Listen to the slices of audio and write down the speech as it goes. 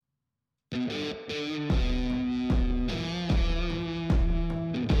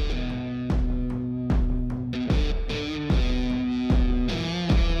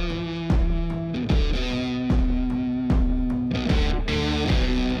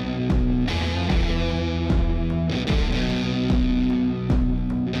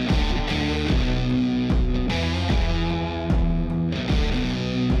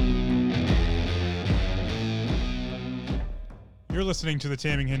listening to the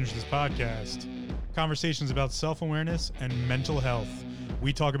Taming Hindrances podcast, conversations about self-awareness and mental health.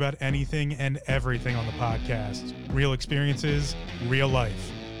 We talk about anything and everything on the podcast. Real experiences, real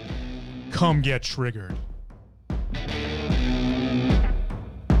life. Come get triggered.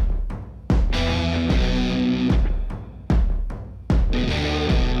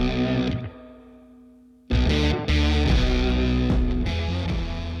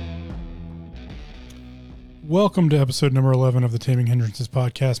 Welcome to episode number 11 of the Taming Hindrances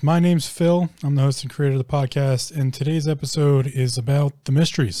podcast. My name's Phil. I'm the host and creator of the podcast, and today's episode is about the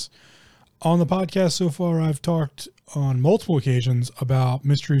mysteries. On the podcast so far, I've talked on multiple occasions about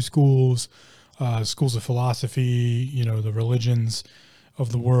mystery schools, schools of philosophy, the religions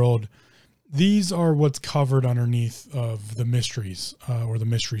of the world. These are what's covered underneath of the mysteries or the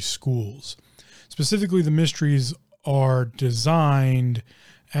mystery schools. Specifically, the mysteries are designed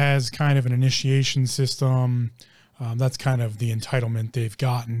as kind of an initiation system. That's kind of the entitlement they've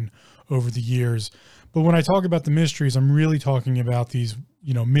gotten over the years. But when I talk about the mysteries, I'm really talking about these,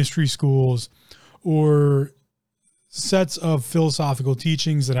 mystery schools or sets of philosophical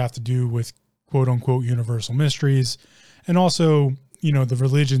teachings that have to do with quote unquote universal mysteries and also, the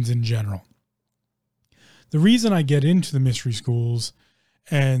religions in general. The reason I get into the mystery schools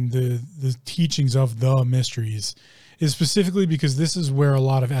and the teachings of the mysteries is specifically because this is where a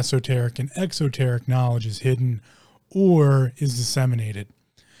lot of esoteric and exoteric knowledge is hidden or is disseminated.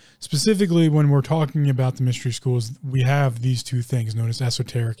 Specifically, when we're talking about the mystery schools, we have these two things known as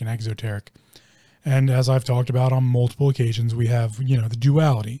esoteric and exoteric. And as I've talked about on multiple occasions, we have, the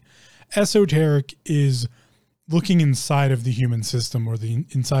duality. Esoteric is looking inside of the human system or the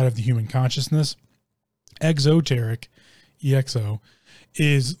inside of the human consciousness. Exoteric, EXO,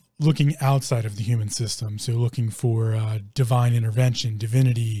 is looking outside of the human system. So looking for divine intervention,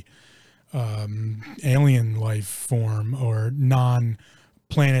 divinity, alien life form, or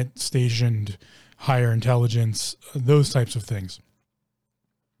non-planet stationed higher intelligence, those types of things.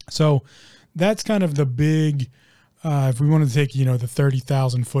 So that's kind of the big, if we want to take, the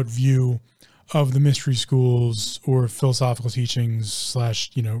 30,000 foot view of the mystery schools or philosophical teachings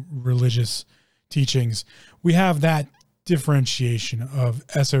 / religious teachings, we have that differentiation of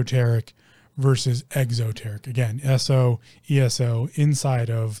esoteric versus exoteric. Again, ESO, inside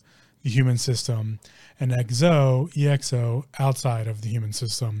of the human system, and EXO, outside of the human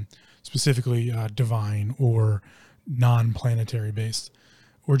system, specifically divine or non-planetary based.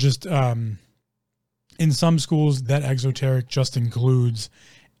 Or just in some schools, that exoteric just includes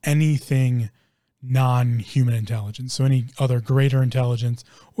anything non-human intelligence. So any other greater intelligence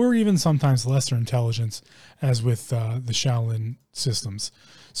or even sometimes lesser intelligence, as with the Shaolin systems.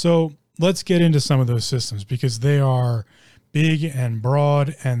 So let's get into some of those systems because they are big and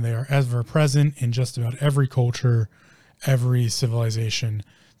broad and they are ever present in just about every culture, every civilization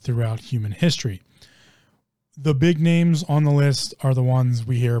throughout human history. The big names on the list are the ones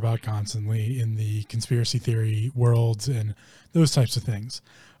we hear about constantly in the conspiracy theory worlds and those types of things.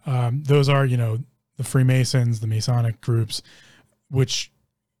 Those are, the Freemasons, the Masonic groups, which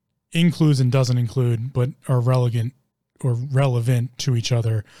includes and doesn't include, but are relevant to each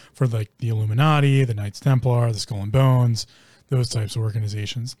other for like the Illuminati, the Knights Templar, the Skull and Bones, those types of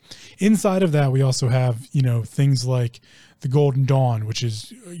organizations. Inside of that, we also have, things like the Golden Dawn, which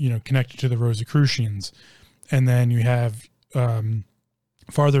is, connected to the Rosicrucians. And then you have,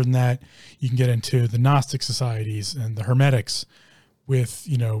 farther than that, you can get into the Gnostic societies and the Hermetics with,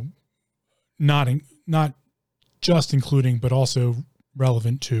 not just including, but also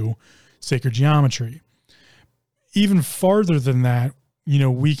relevant to sacred geometry. Even farther than that,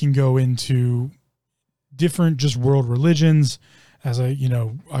 we can go into different just world religions. As I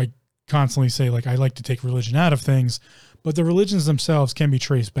constantly say, like, I like to take religion out of things, but the religions themselves can be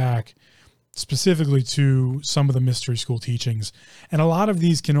traced back specifically to some of the mystery school teachings. And a lot of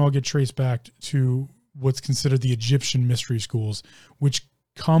these can all get traced back to what's considered the Egyptian mystery schools, which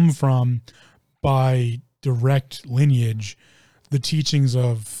come from, by direct lineage, the teachings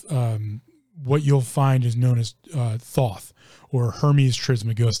of what you'll find is known as Thoth or Hermes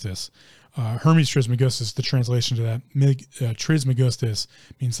Trismegistus. Hermes Trismegistus, the translation to that, Trismegistus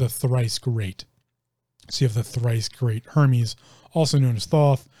means the thrice great. So you have the thrice great Hermes, also known as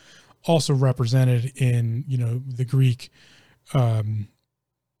Thoth, also represented in, the Greek and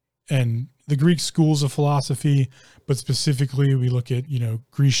the Greek schools of philosophy, but specifically we look at,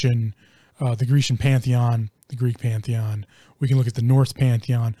 Grecian, the Grecian pantheon, the Greek pantheon. We can look at the Norse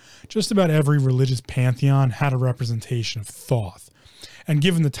pantheon. Just about every religious pantheon had a representation of Thoth. And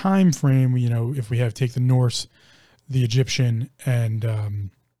given the time frame, if we take the Norse, the Egyptian,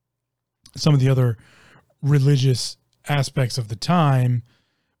 and some of the other religious aspects of the time,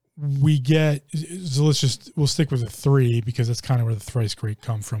 we get, so we'll stick with the three because that's kind of where the thrice great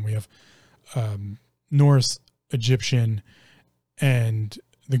come from. We have Norse, Egyptian, and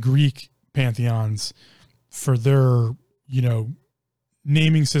the Greek pantheons for their,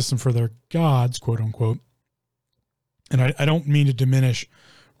 naming system for their gods, quote unquote. And I don't mean to diminish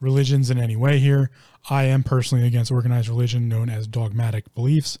religions in any way here. I am personally against organized religion known as dogmatic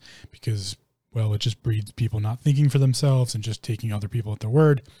beliefs because, well, it just breeds people not thinking for themselves and just taking other people at their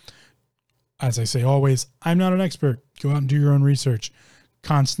word. As I say always, I'm not an expert. Go out and do your own research.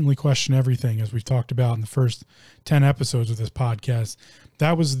 Constantly question everything, as we've talked about in the first 10 episodes of this podcast.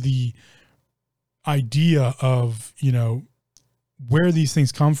 That was the idea of, where these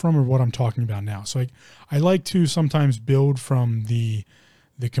things come from or what I'm talking about now. So I like to sometimes build from the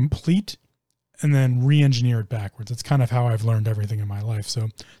complete and then re-engineer it backwards. That's kind of how I've learned everything in my life. So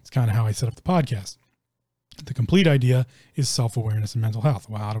it's kind of how I set up the podcast. The complete idea is self-awareness and mental health.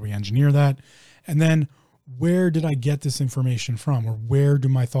 Well, how do we engineer that? And then where did I get this information from, or where do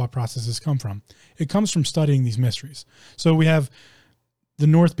my thought processes come from? It comes from studying these mysteries. So we have the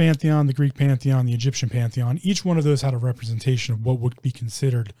North pantheon, the Greek pantheon, the Egyptian pantheon. Each one of those had a representation of what would be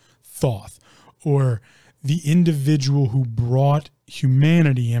considered Thoth, or the individual who brought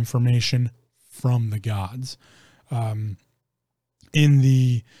humanity information from the gods. In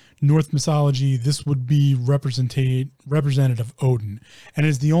the Norse mythology, this would be representative Odin, and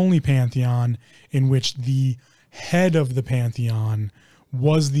is the only pantheon in which the head of the pantheon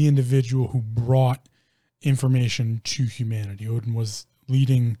was the individual who brought information to humanity. Odin was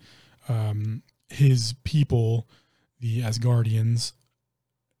leading his people, the Asgardians.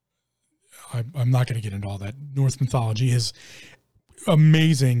 I'm not going to get into all that. Norse mythology is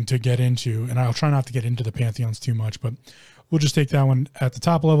amazing to get into, and I'll try not to get into the pantheons too much, but we'll just take that one at the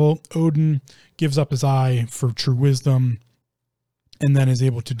top level. Odin gives up his eye for true wisdom and then is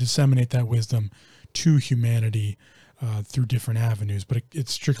able to disseminate that wisdom to humanity through different avenues, but it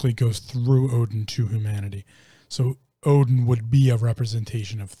strictly goes through Odin to humanity. So Odin would be a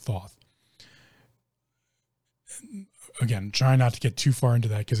representation of Thoth. Again, try not to get too far into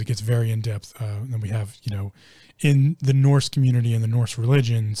that because it gets very in depth. Then we have, in the Norse community and the Norse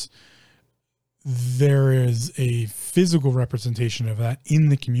religions, there is a physical representation of that in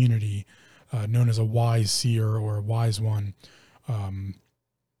the community, known as a wise seer or a wise one. And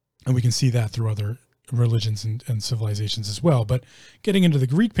we can see that through other religions and civilizations as well. But getting into the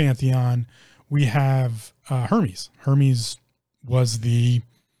Greek pantheon, we have Hermes. Hermes was the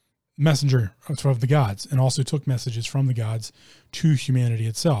messenger of the gods and also took messages from the gods to humanity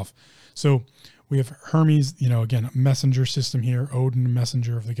itself. So we have Hermes, again, messenger system here. Odin,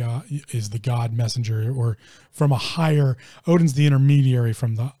 messenger of the god, is the god messenger, or from a higher, Odin's the intermediary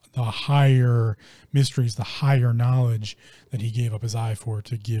from the higher mysteries, the higher knowledge that he gave up his eye for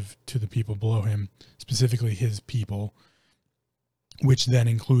to give to the people below him, specifically his people, which then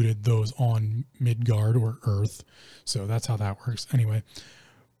included those on Midgard or Earth. So that's how that works. Anyway,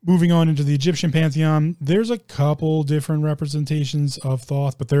 moving on into the Egyptian pantheon, there's a couple different representations of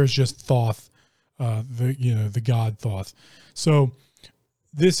Thoth, but there's just Thoth, the god Thoth. So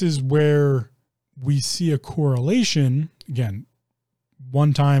this is where we see a correlation. Again,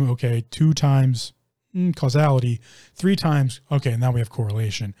 one time, okay, two times causality, three times, okay, now we have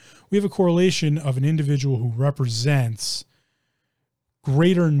correlation. We have a correlation of an individual who represents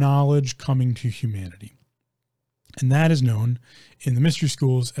greater knowledge coming to humanity. And that is known in the mystery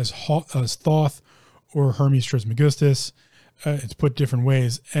schools as Thoth or Hermes Trismegistus. It's put different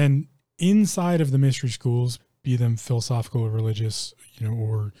ways. And inside of the mystery schools, be them philosophical or religious,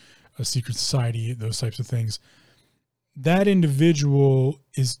 or a secret society, those types of things, that individual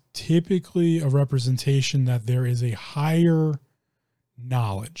is typically a representation that there is a higher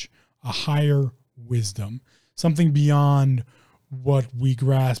knowledge, a higher wisdom, something beyond what we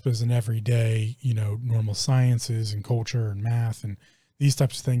grasp as an everyday, normal sciences and culture and math and these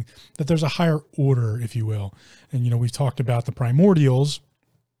types of things, that there's a higher order, if you will. And, we've talked about the primordials,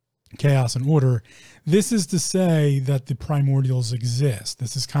 chaos and order. This is to say that the primordials exist.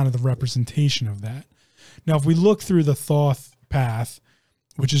 This is kind of the representation of that. Now, if we look through the Thoth path,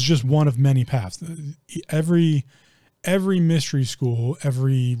 which is just one of many paths, every mystery school,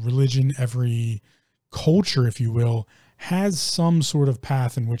 every religion, every culture, if you will, has some sort of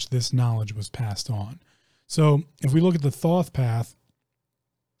path in which this knowledge was passed on. So if we look at the Thoth path,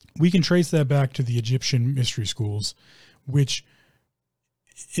 we can trace that back to the Egyptian mystery schools, which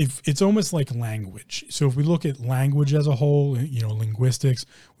if it's almost like language. So if we look at language as a whole, linguistics,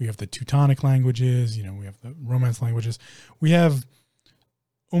 we have the Teutonic languages, we have the Romance languages. We have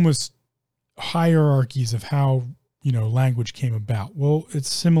almost hierarchies of how language came about. Well,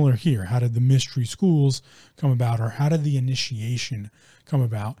 it's similar here. How did the mystery schools come about, or how did the initiation come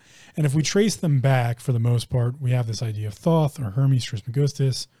about? And if we trace them back, for the most part, we have this idea of Thoth or Hermes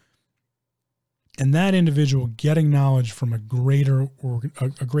Trismegistus, and that individual getting knowledge from a greater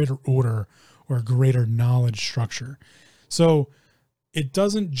order or a greater knowledge structure. So it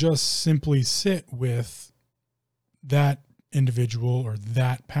doesn't just simply sit with that individual or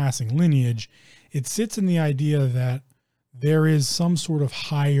that passing lineage. It sits in the idea that there is some sort of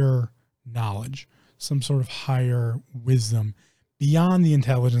higher knowledge, some sort of higher wisdom beyond the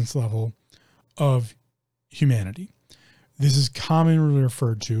intelligence level of humanity. This is commonly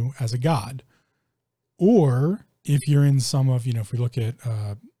referred to as a god. Or if you're in some of, if we look at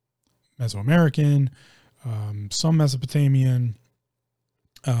Mesoamerican, some Mesopotamian,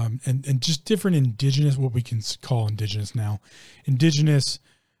 and just different indigenous, what we can call indigenous now. Indigenous,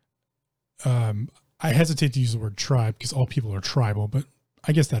 I hesitate to use the word tribe because all people are tribal, but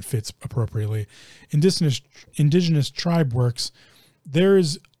I guess that fits appropriately. Indigenous tribe works, there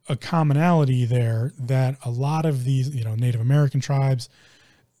is a commonality there that a lot of these, Native American tribes,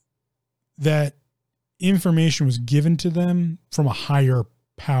 that information was given to them from a higher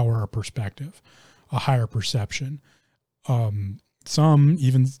power perspective, a higher perception. Some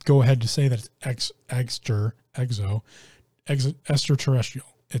even go ahead to say that it's extraterrestrial.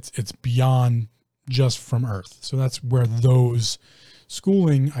 It's beyond just from Earth. So that's where those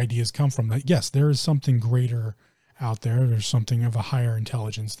schooling ideas come from. That yes, there is something greater out there. There's something of a higher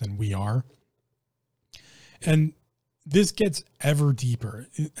intelligence than we are. And this gets ever deeper.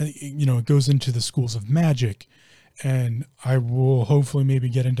 It goes into the schools of magic, and I will hopefully maybe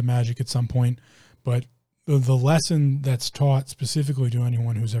get into magic at some point, but the lesson that's taught specifically to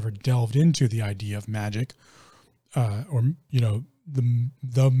anyone who's ever delved into the idea of magic, or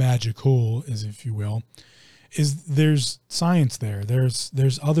the magical, as if you will, is there's science there.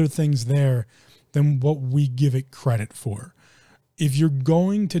 There's other things there than what we give it credit for. If you're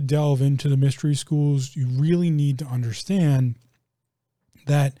going to delve into the mystery schools, you really need to understand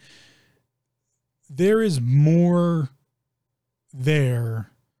that there is more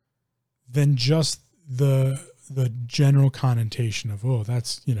there than just the general connotation of, oh,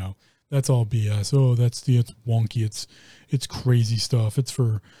 that's all BS. Oh, it's wonky. It's crazy stuff. It's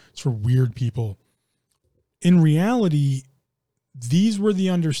for weird people. In reality, these were the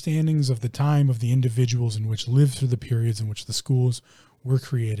understandings of the time of the individuals in which lived through the periods in which the schools were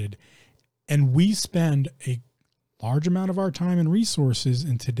created. And we spend a large amount of our time and resources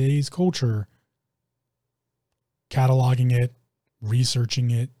in today's culture cataloging it,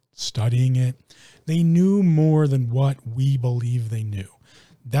 researching it, studying it. They knew more than what we believe they knew.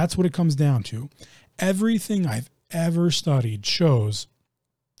 That's what it comes down to. Everything I've ever studied shows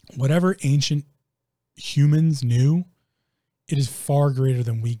whatever ancient humans knew, it is far greater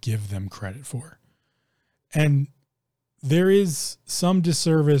than we give them credit for. And there is some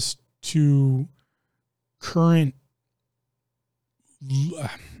disservice to current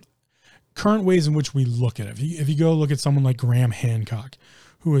ways in which we look at it. If you go look at someone like Graham Hancock,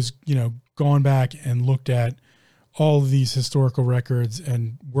 who has, gone back and looked at all of these historical records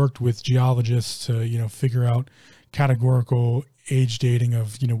and worked with geologists to, figure out categorical age dating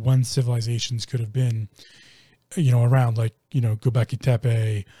of, when civilizations could have been, around, like, Göbekli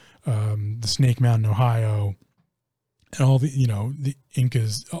Tepe, the Snake Mountain, Ohio, and all the, the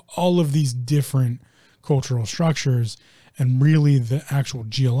Incas, all of these different cultural structures, and really the actual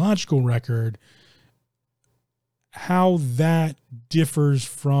geological record, how that differs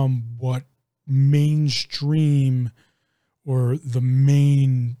from what mainstream or the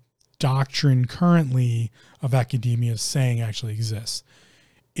main doctrine currently of academia is saying actually exists.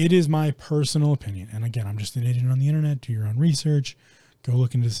 It is my personal opinion. And again, I'm just an idiot on the internet. Do your own research. Go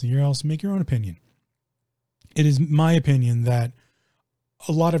look into this else. Make your own opinion. It is my opinion that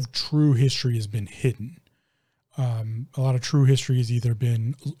a lot of true history has been hidden. A lot of true history has either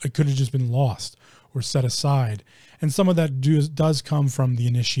been, it could have just been lost or set aside. And some of that does come from the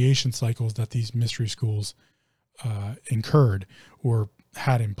initiation cycles that these mystery schools incurred or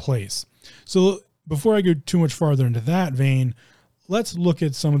had in place. So before I go too much farther into that vein, let's look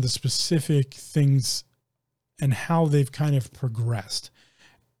at some of the specific things and how they've kind of progressed,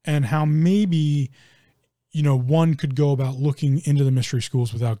 and how maybe, one could go about looking into the mystery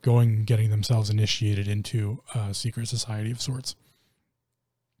schools without going and getting themselves initiated into a secret society of sorts.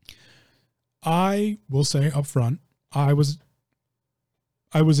 I will say up front, I was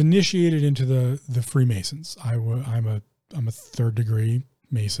initiated into the Freemasons. I'm a third degree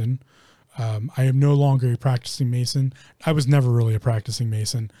Mason. I am no longer a practicing Mason. I was never really a practicing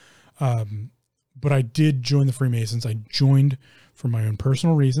Mason. but I did join the Freemasons. I joined for my own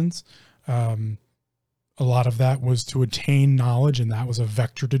personal reasons. A lot of that was to attain knowledge, and that was a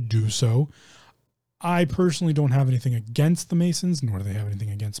vector to do so. I personally don't have anything against the Masons, nor do they have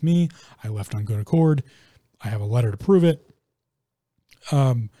anything against me. I left on good accord. I have a letter to prove it.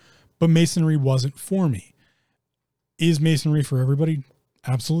 But Masonry wasn't for me. Is Masonry for everybody?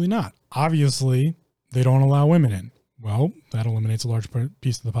 Absolutely not. Obviously, they don't allow women in. Well, that eliminates a large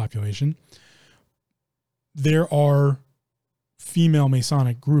piece of the population. There are female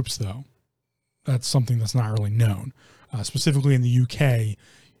Masonic groups, though. That's something that's not really known. Specifically in the UK,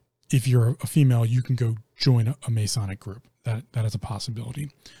 if you're a female, you can go join a Masonic group. That is a possibility.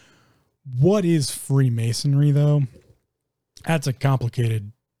 What is Freemasonry, though? That's a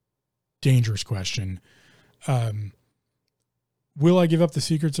complicated, dangerous question. Will I give up the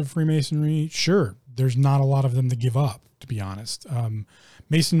secrets of Freemasonry? Sure. There's not a lot of them to give up, to be honest.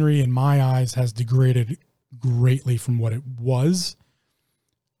 Masonry, in my eyes, has degraded greatly from what it was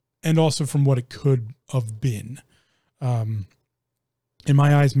and also from what it could have been. In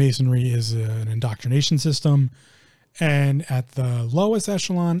my eyes, Masonry is an indoctrination system. And at the lowest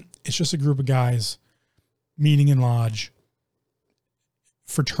echelon, it's just a group of guys meeting in lodge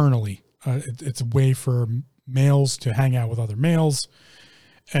fraternally. It's a way for males to hang out with other males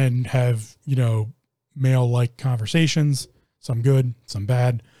and have, male-like conversations, some good, some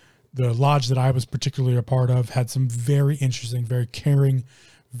bad. The lodge that I was particularly a part of had some very interesting, very caring,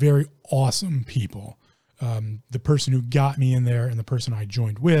 very awesome people. The person who got me in there and the person I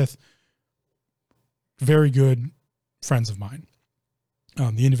joined with, very good friends of mine.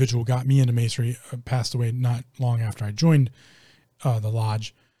 The individual who got me into Masonry passed away not long after I joined the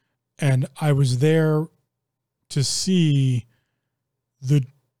lodge. And I was there to see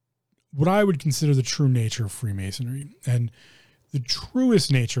what I would consider the true nature of Freemasonry. And the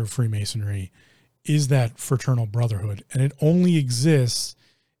truest nature of Freemasonry is that fraternal brotherhood. And it only exists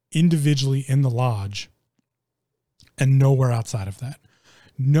individually in the lodge and nowhere outside of that.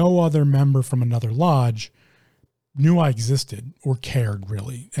 No other member from another lodge knew I existed or cared,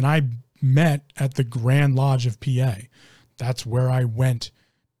 really. And I met at the Grand Lodge of PA. That's where I went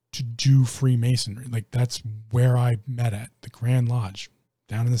to do Freemasonry. That's where I met at, the Grand Lodge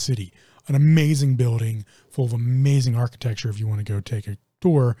down in the city. An amazing building full of amazing architecture. If you want to go take a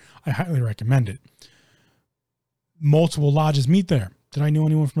tour, I highly recommend it. Multiple lodges meet there. Did I know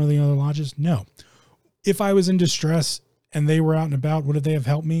anyone from any other lodges? No. If I was in distress and they were out and about, would they have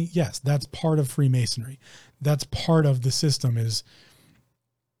helped me? Yes, that's part of Freemasonry. That's part of the system, is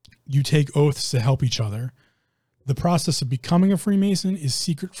you take oaths to help each other. The process of becoming a Freemason is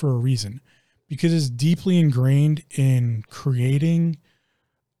secret for a reason, because it's deeply ingrained in creating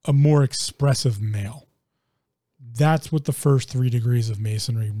a more expressive male. That's what the first 3 degrees of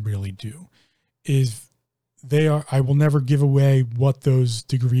Masonry really do. I will never give away what those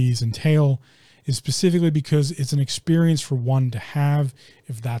degrees entail, is specifically because it's an experience for one to have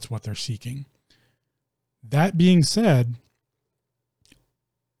if that's what they're seeking. That being said,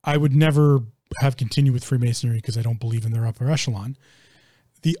 I would never have continued with Freemasonry because I don't believe in their upper echelon.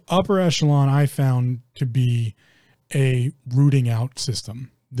 The upper echelon I found to be a rooting out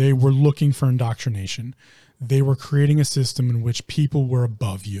system. They were looking for indoctrination. They were creating a system in which people were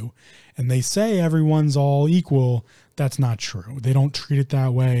above you. And they say everyone's all equal. That's not true. They don't treat it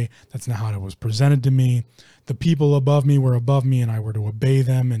that way. That's not how it was presented to me. The people above me were above me, and I were to obey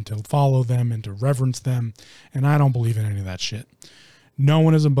them and to follow them and to reverence them. And I don't believe in any of that shit. No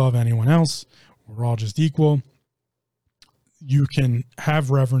one is above anyone else. We're all just equal. You can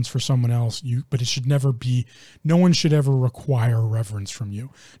have reverence for someone else, but it should never be, no one should ever require reverence from you.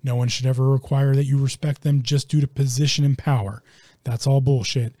 No one should ever require that you respect them just due to position and power. That's all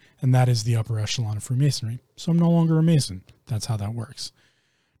bullshit. And that is the upper echelon of Freemasonry. So I'm no longer a Mason. That's how that works.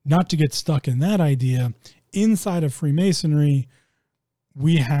 Not to get stuck in that idea, inside of Freemasonry,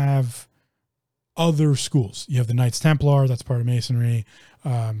 we have other schools. You have the Knights Templar, that's part of Masonry.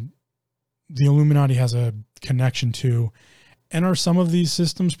 The Illuminati has a connection to. And are some of these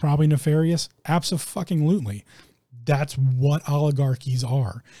systems probably nefarious? Abso-fucking-lutely. That's what oligarchies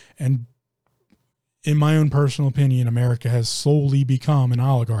are. And in my own personal opinion, America has solely become an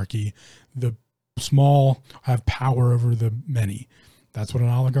oligarchy. The small have power over the many. That's what an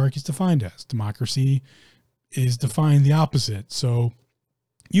oligarchy is defined as. Democracy is defined the opposite. So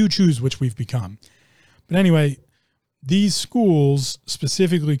you choose which we've become. But anyway, these schools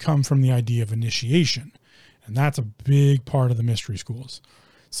specifically come from the idea of initiation. And that's a big part of the mystery schools.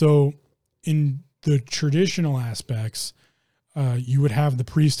 So in the traditional aspects, you would have the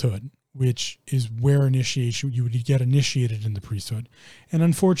priesthood, which is where initiation, you would get initiated in the priesthood. And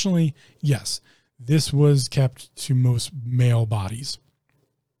unfortunately, yes, this was kept to most male bodies.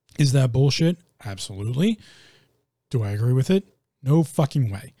 Is that bullshit? Absolutely. Do I agree with it? No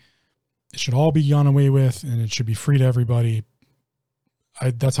fucking way. It should all be done away with, and it should be free to everybody.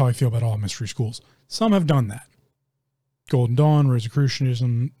 That's how I feel about all mystery schools. Some have done that. Golden Dawn,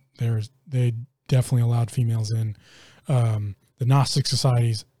 Rosicrucianism, they definitely allowed females in. The Gnostic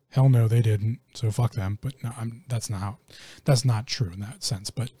societies, hell no, they didn't. So fuck them. But no, that's not true in that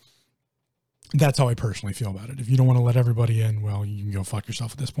sense. But that's how I personally feel about it. If you don't want to let everybody in, well, you can go fuck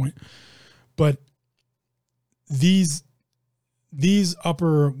yourself at this point. But these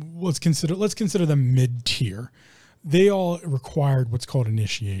upper, let's consider them mid-tier. They all required what's called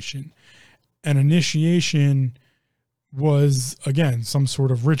initiation. And initiation was, again, some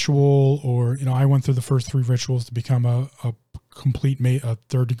sort of ritual, or, I went through the first 3 rituals to become a complete a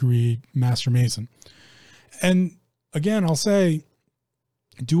 3rd degree master mason. And again, I'll say,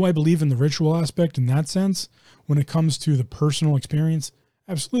 do I believe in the ritual aspect in that sense when it comes to the personal experience?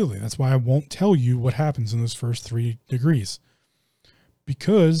 Absolutely. That's why I won't tell you what happens in those first 3 degrees,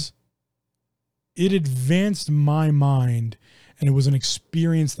 because it advanced my mind, and it was an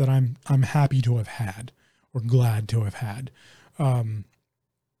experience that I'm happy to have had, or glad to have had. The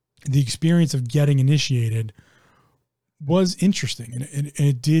experience of getting initiated was interesting, and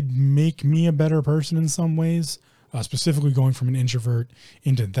it did make me a better person in some ways, specifically going from an introvert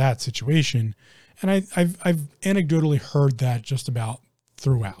into that situation. And I've anecdotally heard that just about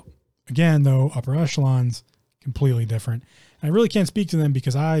throughout. Again, though, upper echelons, completely different. And I really can't speak to them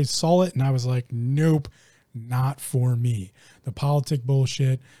because I saw it and I was like, nope, not for me. The politic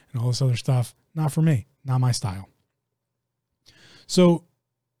bullshit and all this other stuff, not for me, not my style. So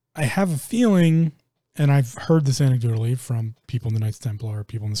I have a feeling, and I've heard this anecdotally from people in the Knights Templar,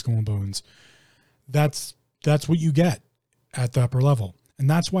 people in the Skull and Bones, that's what you get at the upper level. And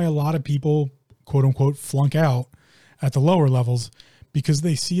that's why a lot of people, quote unquote, flunk out at the lower levels, because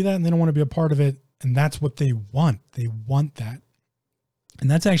they see that and they don't want to be a part of it. And that's what they want. They want that. And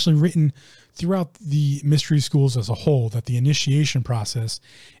that's actually written throughout the mystery schools as a whole, that the initiation process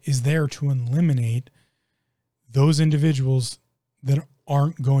is there to eliminate those individuals that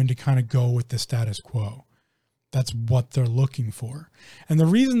aren't going to kind of go with the status quo. That's what they're looking for. And the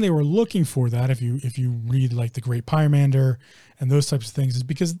reason they were looking for that, if you read like the Great Pyromander and those types of things, is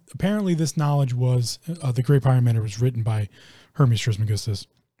because apparently this knowledge was, the Great Pyromander was written by Hermes Trismegistus.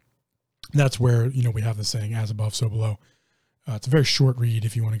 That's where, we have the saying, as above, so below. It's a very short read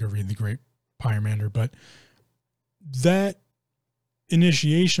if you want to go read the Great Pyromander, but that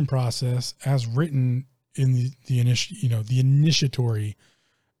initiation process, as written in the initiatory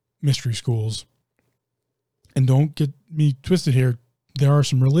mystery schools, and don't get me twisted here, there are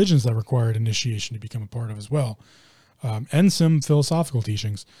some religions that required initiation to become a part of as well, and some philosophical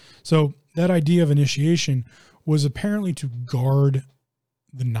teachings. So that idea of initiation was apparently to guard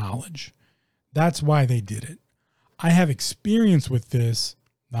the knowledge. That's why they did it. I have experience with this,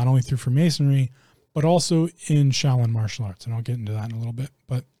 not only through Freemasonry, but also in Shaolin martial arts. And I'll get into that in a little bit.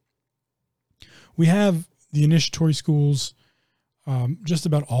 But we have the initiatory schools, just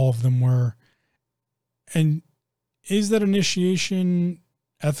about all of them were. And is that initiation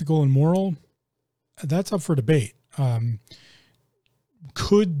ethical and moral? That's up for debate.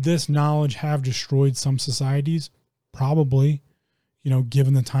 Could this knowledge have destroyed some societies? Probably,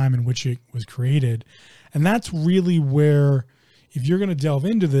 given the time in which it was created. And that's really where, if you're going to delve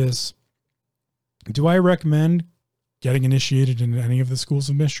into this, do I recommend getting initiated in any of the schools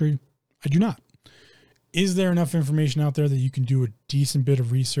of mystery? I do not. Is there enough information out there that you can do a decent bit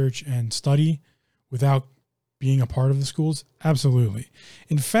of research and study without being a part of the schools? Absolutely.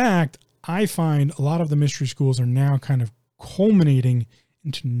 In fact, I find a lot of the mystery schools are now kind of culminating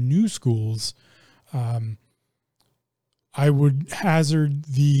into new schools. I would hazard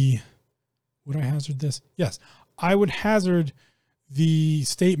would I hazard this? Yes. I would hazard the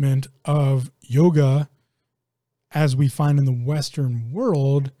statement of yoga, as we find in the Western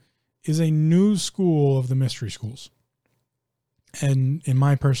world, is a new school of the mystery schools. And in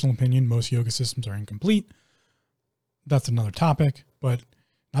my personal opinion, most yoga systems are incomplete. That's another topic, but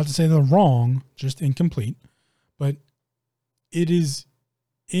not to say they're wrong, just incomplete. But it is,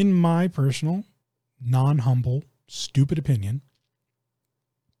 in my personal, non-humble, stupid opinion,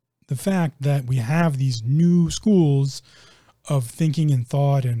 the fact that we have these new schools of thinking and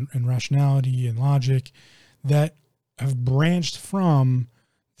thought and rationality and logic that have branched from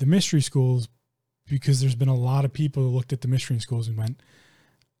the mystery schools, because there's been a lot of people who looked at the mystery schools and went,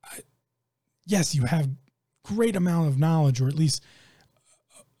 yes, you have great amount of knowledge, or at least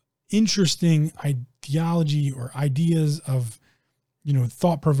interesting ideology or ideas of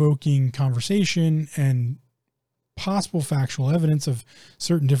thought-provoking conversation and possible factual evidence of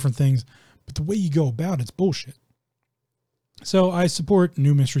certain different things, but the way you go about it's bullshit. So I support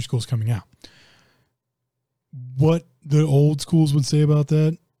new mystery schools coming out. What the old schools would say about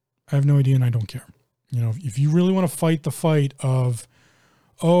that, I have no idea, and I don't care. If you really want to fight the fight of,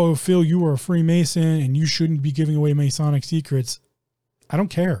 oh, Phil, you are a Freemason and you shouldn't be giving away Masonic secrets, I don't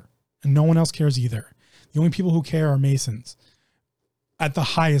care. And no one else cares either. The only people who care are Masons at the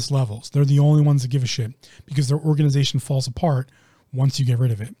highest levels. They're the only ones that give a shit because their organization falls apart once you get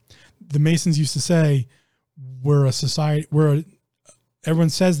rid of it. The Masons used to say, we're a society, everyone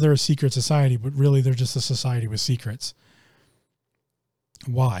says they're a secret society, but really they're just a society with secrets.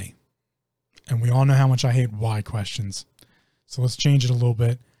 Why? And we all know how much I hate why questions. So let's change it a little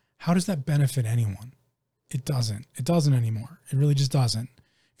bit. How does that benefit anyone? It doesn't. It doesn't anymore. It really just doesn't.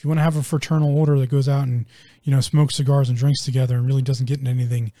 If you want to have a fraternal order that goes out and, smokes cigars and drinks together and really doesn't get into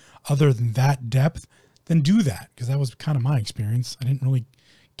anything other than that depth, then do that. Because that was kind of my experience. I didn't really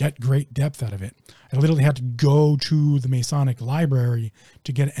get great depth out of it. I literally had to go to the Masonic library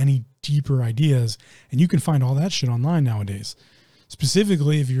to get any deeper ideas. And you can find all that shit online nowadays.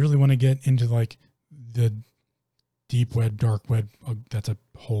 Specifically, if you really want to get into like the deep web, dark web, that's a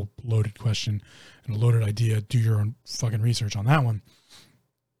whole loaded question and a loaded idea. Do your own fucking research on that one.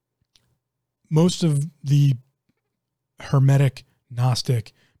 Most of the Hermetic,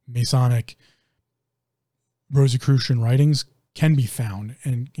 Gnostic, Masonic, Rosicrucian writings can be found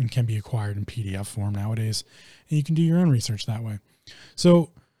and can be acquired in PDF form nowadays. And you can do your own research that way.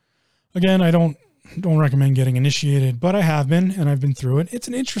 So again, I don't recommend getting initiated, but I have been, and I've been through it. It's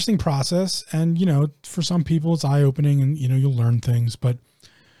an interesting process. And, for some people it's eye-opening and, you'll learn things, but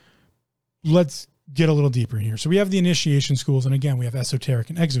let's get a little deeper here. So we have the initiation schools. And again, we have esoteric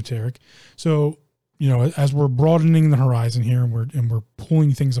and exoteric. So, as we're broadening the horizon here and we're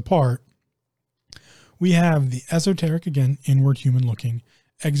pulling things apart, we have the esoteric, again, inward human looking,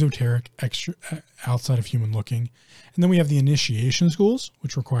 exoteric, extra, outside of human looking. And then we have the initiation schools,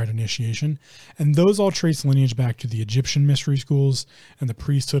 which required initiation. And those all trace lineage back to the Egyptian mystery schools and the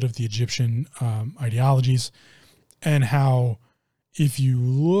priesthood of the Egyptian ideologies. And how, if you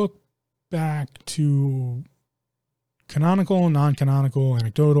look back to canonical, non-canonical,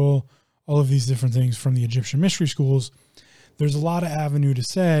 anecdotal, all of these different things from the Egyptian mystery schools, there's a lot of avenue to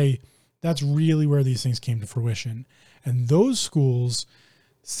say that's really where these things came to fruition. And those schools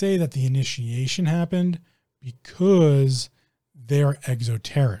say that the initiation happened because they're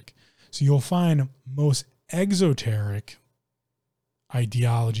exoteric. So you'll find most exoteric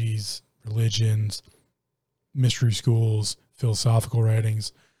ideologies, religions, mystery schools, philosophical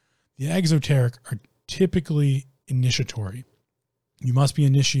writings, the exoteric are typically initiatory. You must be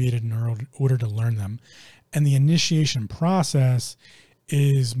initiated in order to learn them. And the initiation process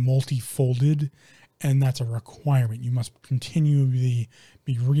is multifolded, and that's a requirement. You must continually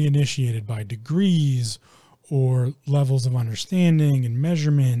be reinitiated by degrees or levels of understanding and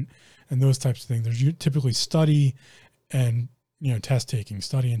measurement and those types of things. There's typically study and test taking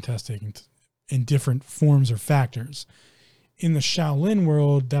in different forms or factors. In the Shaolin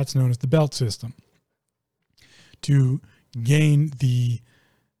world, that's known as the belt system. To gain the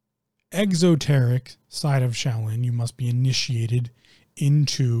exoteric side of Shaolin, you must be initiated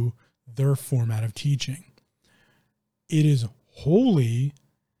into their format of teaching. It is wholly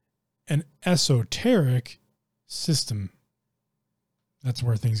an esoteric system. That's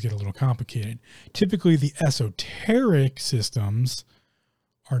where things get a little complicated. Typically, the esoteric systems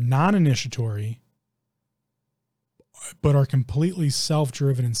are non-initiatory, but are completely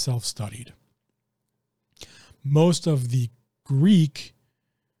self-driven and self-studied. Most of the Greek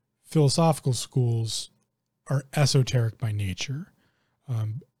philosophical schools are esoteric by nature.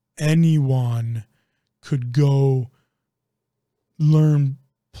 Anyone could go learn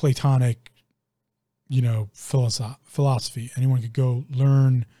Platonic, philosophy. Anyone could go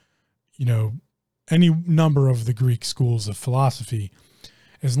learn, any number of the Greek schools of philosophy,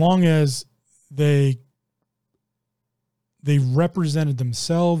 as long as they represented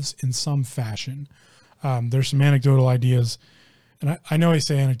themselves in some fashion. There's some anecdotal ideas, and I know I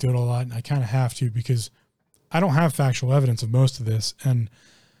say anecdotal a lot, and I kind of have to because I don't have factual evidence of most of this, and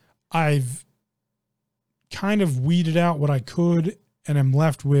I've kind of weeded out what I could, and I'm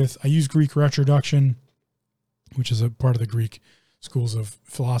left with, I use Greek retroduction, which is a part of the Greek schools of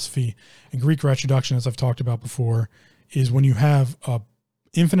philosophy. And Greek retroduction, as I've talked about before, is when you have a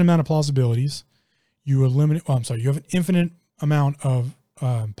infinite amount of plausibilities, you have an infinite amount of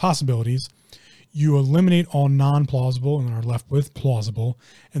possibilities, you eliminate all non-plausible and are left with plausible,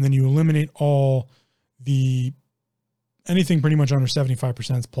 and then you eliminate all the anything pretty much under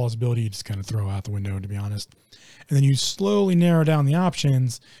 75% plausibility, you just kind of throw out the window, to be honest. And then you slowly narrow down the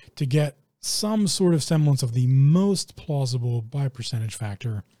options to get some sort of semblance of the most plausible by percentage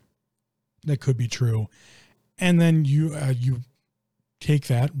factor that could be true. And then you take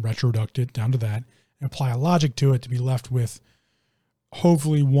that, retroduct it down to that, and apply a logic to it to be left with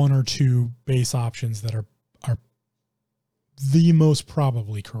hopefully one or two base options that are the most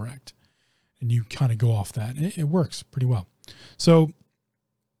probably correct. And you kind of go off that. It works pretty well. So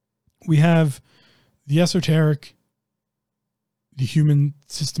we have the esoteric, the human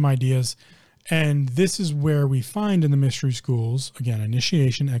system ideas, and this is where we find in the mystery schools, again,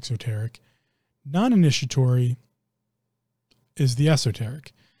 initiation, exoteric. Non-initiatory is the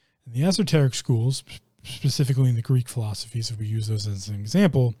esoteric. And the esoteric schools, specifically in the Greek philosophies, if we use those as an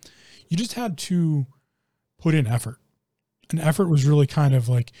example, you just had to put in effort. And effort was really kind of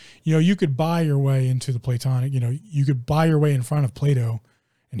like, you could buy your way into the Platonic, you could buy your way in front of Plato,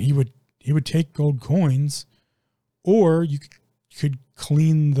 and he would take gold coins, or you could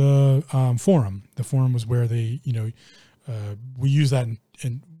clean the forum. The forum was where they, we use that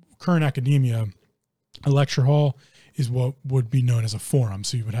in current academia. A lecture hall is what would be known as a forum.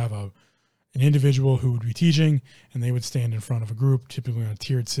 So you would have an individual who would be teaching, and they would stand in front of a group, typically on a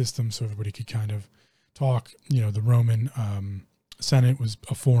tiered system, so everybody could kind of talk. The Roman Senate was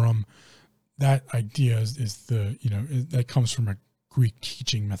a forum. That idea is that comes from a Greek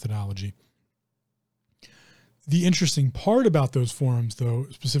teaching methodology. The interesting part about those forums, though,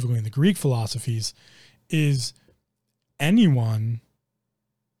 specifically in the Greek philosophies, is anyone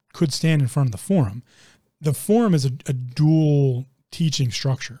could stand in front of the forum. The forum is a dual teaching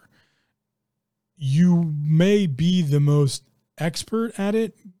structure. You may be the most expert at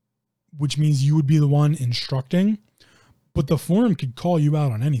it, which means you would be the one instructing, but the forum could call you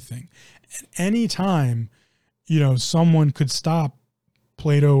out on anything. At any time, someone could stop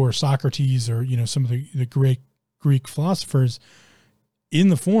Plato or Socrates or, some of the great Greek philosophers in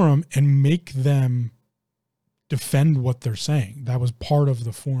the forum and make them defend what they're saying. That was part of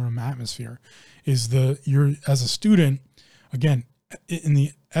the forum atmosphere, you're as a student, again, in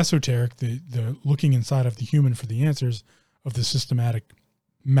the esoteric, the looking inside of the human for the answers of the systematic,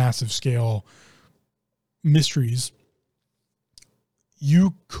 massive scale mysteries,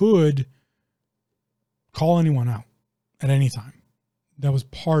 you could call anyone out at any time. That was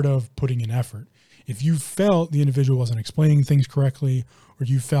part of putting in effort. If you felt the individual wasn't explaining things correctly, or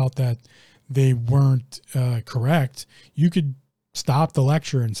you felt that they weren't correct, you could stop the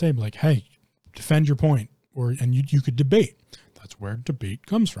lecture and say, like, hey, defend your point, and you could debate. That's where debate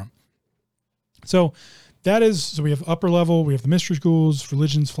comes from. So we have upper level, we have the mystery schools,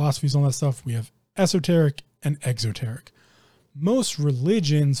 religions, philosophies, all that stuff. We have esoteric and exoteric. Most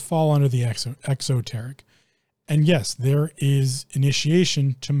religions fall under the exoteric. And yes, there is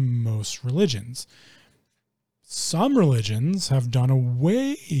initiation to most religions. Some religions have done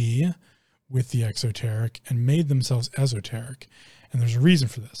away with the exoteric and made themselves esoteric. And there's a reason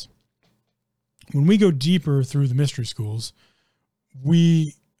for this. When we go deeper through the mystery schools,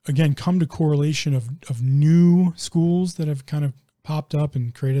 we again come to correlation of new schools that have kind of popped up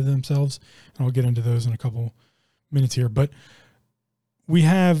and created themselves. And I'll get into those in a couple minutes here. But we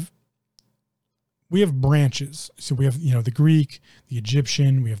have branches. So we have, the Greek, the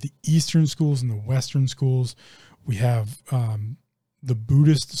Egyptian, we have the Eastern schools and the Western schools. We have the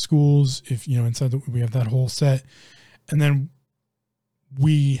Buddhist schools, inside we have that whole set. And then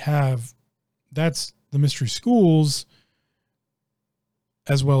that's the mystery schools,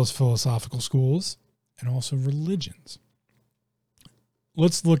 as well as philosophical schools and also religions.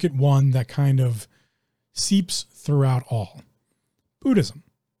 Let's look at one that kind of seeps throughout all. Buddhism.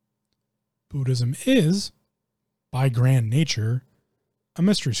 Buddhism is, by grand nature, a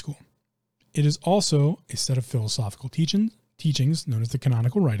mystery school. It is also a set of philosophical teachings known as the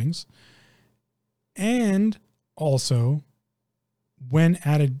canonical writings, and also, when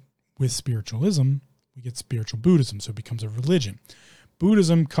added with spiritualism, we get spiritual Buddhism, so it becomes a religion.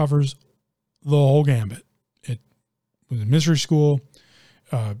 Buddhism covers the whole gambit. It was a mystery school.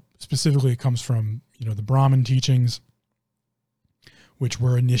 Specifically, it comes from the Brahmin teachings, which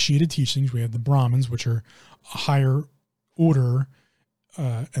were initiated teachings. We have the Brahmins, which are a higher order,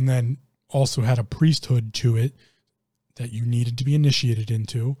 and then also had a priesthood to it that you needed to be initiated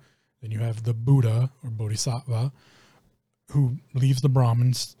into. Then you have the Buddha or Bodhisattva, who leaves the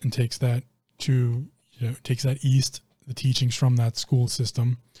Brahmins and takes that east, the teachings from that school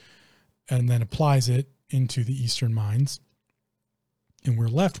system, and then applies it into the Eastern minds. And we're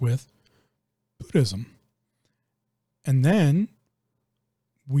left with Buddhism. And then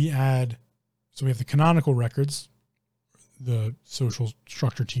we have the canonical records, the social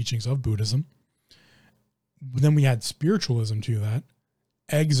structure teachings of Buddhism. Then we add spiritualism to that.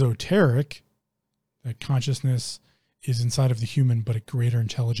 Exoteric, that consciousness is inside of the human, but a greater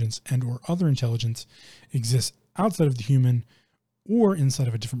intelligence and or other intelligence exists outside of the human or inside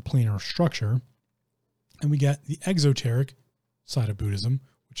of a different plane or structure. And we get the exoteric side of Buddhism,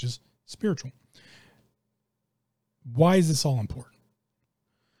 which is spiritual. Why is this all important?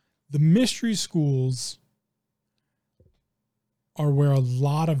 The mystery schools are where a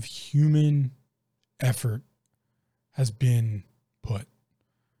lot of human effort has been put.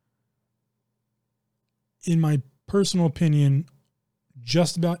 In my personal opinion,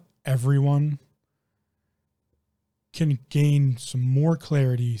 just about everyone can gain some more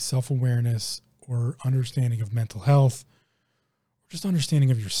clarity, self-awareness, or understanding of mental health, or just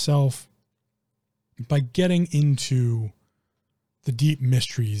understanding of yourself by getting into the deep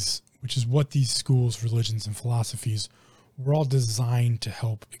mysteries, which is what these schools, religions, and philosophies were all designed to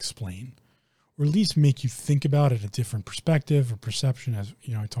help explain, or at least make you think about it a different perspective or perception, as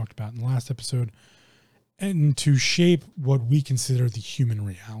I talked about in the last episode, and to shape what we consider the human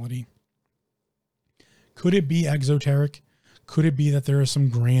reality. Could it be exoteric? Could it be that there is some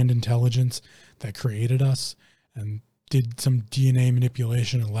grand intelligence that created us and did some DNA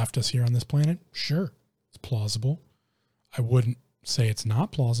manipulation and left us here on this planet? Sure, it's plausible. I wouldn't say it's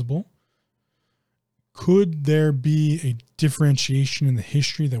not plausible. Could there be a differentiation in the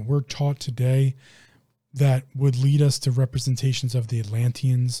history that we're taught today that would lead us to representations of the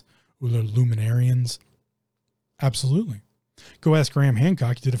Atlanteans or the Luminarians? Absolutely. Go ask Graham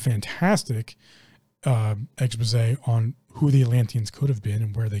Hancock. He did a fantastic expose on who the Atlanteans could have been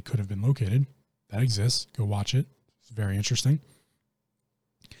and where they could have been located. That exists. Go watch it. It's very interesting.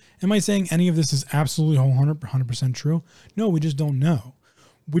 Am I saying any of this is absolutely 100% true? No, we just don't know,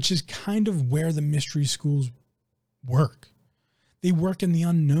 which is kind of where the mystery schools work. They work in the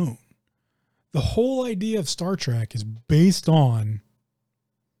unknown. The whole idea of Star Trek is based on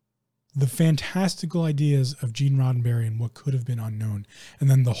the fantastical ideas of Gene Roddenberry and what could have been unknown. And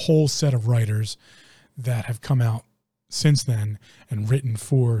then the whole set of writers that have come out since then and written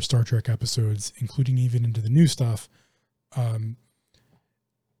for Star Trek episodes, including even into the new stuff.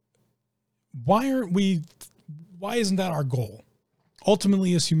 Why isn't that our goal?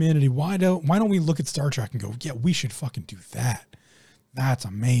 Ultimately, as humanity, why don't we look at Star Trek and go, yeah, we should fucking do that. That's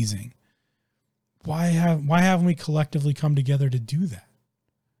amazing. Why haven't we collectively come together to do that?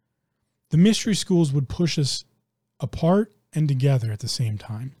 The mystery schools would push us apart and together at the same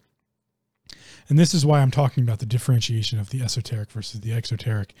time. And this is why I'm talking about the differentiation of the esoteric versus the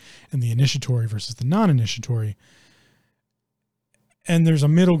exoteric and the initiatory versus the non-initiatory. And there's a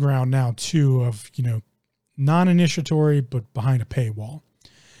middle ground now too of, non-initiatory, but behind a paywall.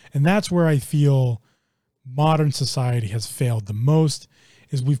 And that's where I feel modern society has failed the most,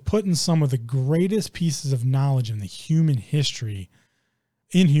 is we've put in some of the greatest pieces of knowledge in human history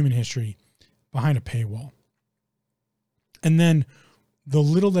behind a paywall. And then the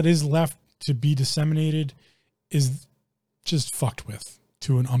little that is left to be disseminated is just fucked with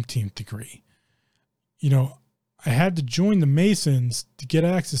to an umpteenth degree. I had to join the Masons to get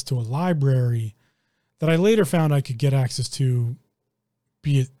access to a library that I later found I could get access to,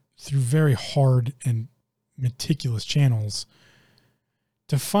 be it through very hard and meticulous channels,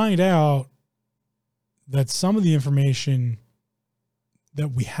 to find out that some of the information that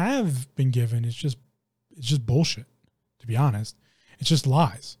we have been given is just bullshit, to be honest. It's just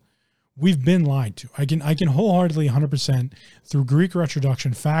lies. We've been lied to. I can wholeheartedly 100% through Greek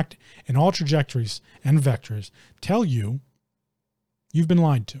retroduction, fact, and all trajectories and vectors tell you you've been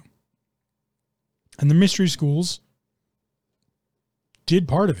lied to. And the mystery schools did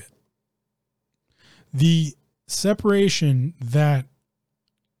part of it. The separation that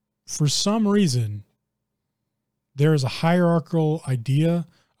for some reason there is a hierarchical idea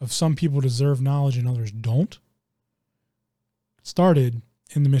of some people deserve knowledge and others don't, started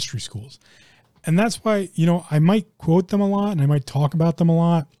in the mystery schools. And that's why, I might quote them a lot and I might talk about them a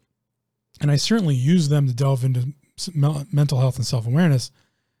lot. And I certainly use them to delve into mental health and self-awareness.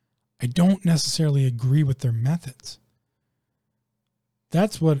 I don't necessarily agree with their methods.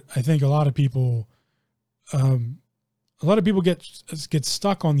 That's what I think a lot of people get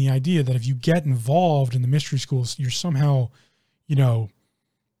stuck on, the idea that if you get involved in the mystery schools, you're somehow,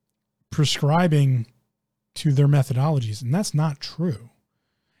 prescribing to their methodologies. And that's not true.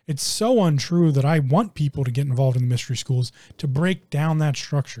 It's so untrue that I want people to get involved in the mystery schools to break down that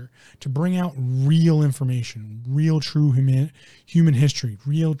structure, to bring out real information, real true human history,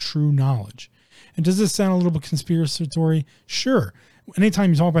 real true knowledge. And does this sound a little bit conspiratorial? Sure.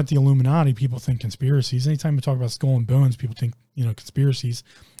 Anytime you talk about the Illuminati, people think conspiracies. Anytime we talk about Skull and Bones, people think, conspiracies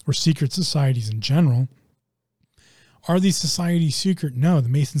or secret societies in general. Are these societies secret? No, the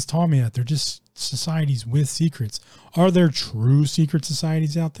Masons taught me that. They're just societies with secrets. Are there true secret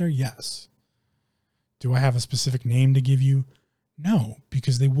societies out there? Yes. Do I have a specific name to give you? No,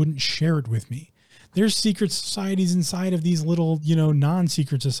 because they wouldn't share it with me. There's secret societies inside of these little,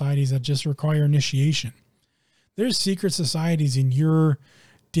 non-secret societies that just require initiation. There's secret societies in your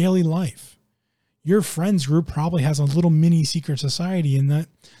daily life. Your friends group probably has a little mini secret society in that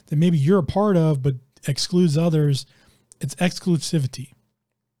maybe you're a part of, but excludes others. It's exclusivity.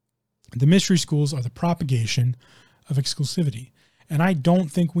 The mystery schools are the propagation of exclusivity. And I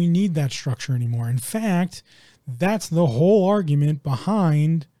don't think we need that structure anymore. In fact, that's the whole argument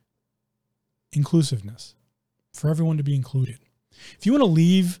behind inclusiveness, for everyone to be included. If you want to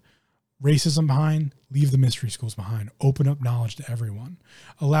leave racism behind, leave the mystery schools behind. Open up knowledge to everyone.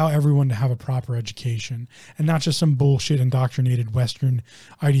 Allow everyone to have a proper education and not just some bullshit indoctrinated Western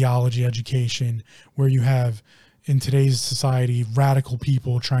ideology education where you have, in today's society, radical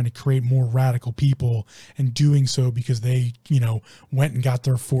people trying to create more radical people and doing so because they, went and got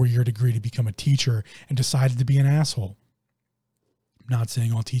their 4-year degree to become a teacher and decided to be an asshole. I'm not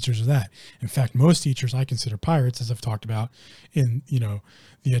saying all teachers are that. In fact, most teachers I consider pirates, as I've talked about in,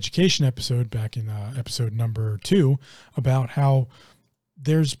 the education episode back in episode number 2 about how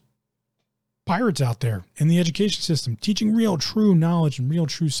there's pirates out there in the education system teaching real true knowledge and real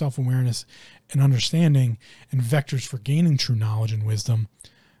true self-awareness and understanding and vectors for gaining true knowledge and wisdom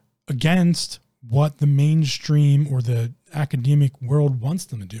against what the mainstream or the academic world wants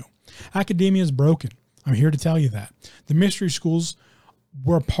them to do. Academia is broken. I'm here to tell you that. The mystery schools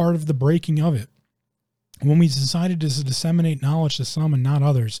were a part of the breaking of it. When we decided to disseminate knowledge to some and not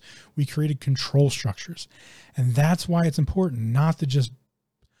others, we created control structures. And that's why it's important not to just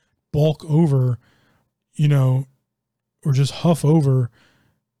bulk over, or just huff over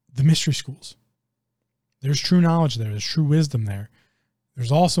the mystery schools. There's true knowledge there. There's true wisdom there.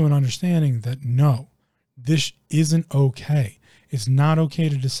 There's also an understanding that no, this isn't okay. It's not okay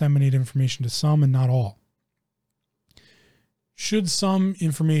to disseminate information to some and not all. Should some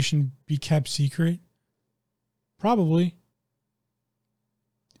information be kept secret? Probably.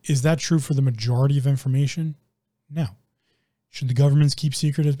 Is that true for the majority of information? No. Should the governments keep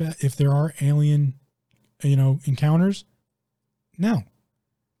secret if there are alien, encounters? No.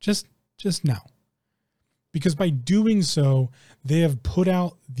 Just no. Because by doing so, they have put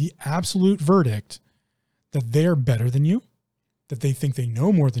out the absolute verdict that they are better than you, that they think they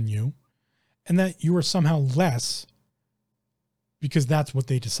know more than you, and that you are somehow less because that's what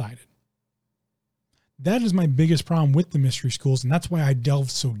they decided. That is my biggest problem with the mystery schools, and that's why I delved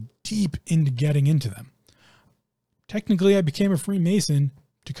so deep into getting into them. Technically, I became a Freemason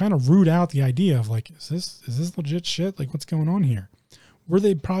to kind of root out the idea of is this legit shit? What's going on here? Were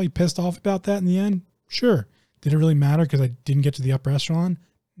they probably pissed off about that in the end? Sure. Did it really matter because I didn't get to the upper echelon?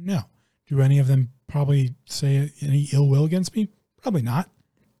 No. Do any of them probably say any ill will against me? Probably not.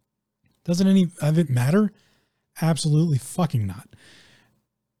 Doesn't any of it matter? Absolutely fucking not.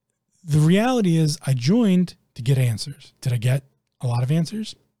 The reality is I joined to get answers. Did I get a lot of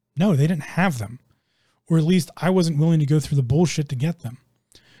answers? No, they didn't have them. Or at least I wasn't willing to go through the bullshit to get them.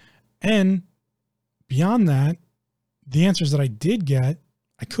 And beyond that, the answers that I did get,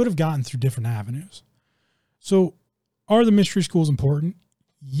 I could have gotten through different avenues. So are the mystery schools important?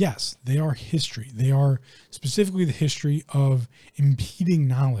 Yes, they are history. They are specifically the history of impeding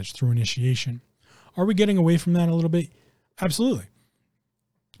knowledge through initiation. Are we getting away from that a little bit? Absolutely.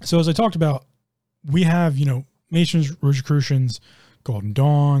 So as I talked about, we have, Masons, Rosicrucians, Golden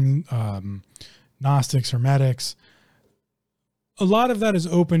Dawn, Gnostics, Hermetics. A lot of that is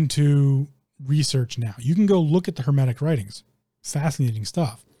open to research now. You can go look at the Hermetic writings. Fascinating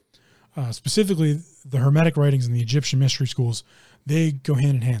stuff. Specifically, the Hermetic writings and the Egyptian mystery schools, they go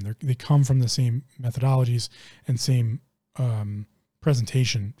hand in hand. They come from the same methodologies and same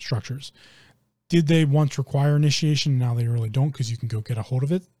presentation structures. Did they once require initiation? Now they really don't because you can go get a hold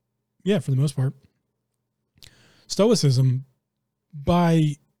of it. Yeah, for the most part. Stoicism,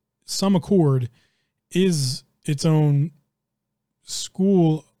 by some accord, is its own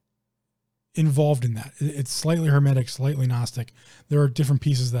school involved in that. It's slightly Hermetic, slightly Gnostic. There are different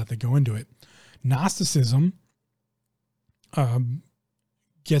pieces that go into it. Gnosticism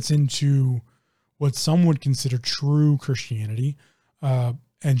gets into what some would consider true Christianity,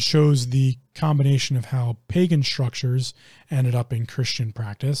 and shows the combination of how pagan structures ended up in Christian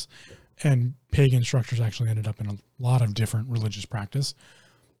practice, and pagan structures actually ended up in a lot of different religious practice,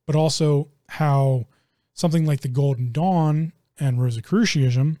 but also how something like the Golden Dawn and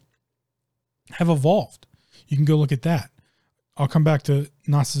Rosicrucianism have evolved. You can go look at that. I'll come back to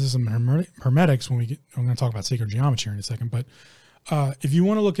Gnosticism and Hermetics when I'm going to talk about sacred geometry in a second. But if you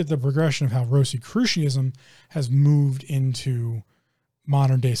want to look at the progression of how Rosicrucianism has moved into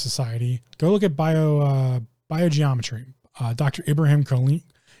modern day society, go look at biogeometry. Dr. Ibrahim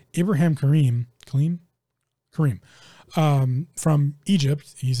Karim from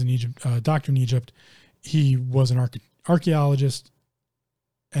Egypt. He's an doctor in Egypt. He was an archaeologist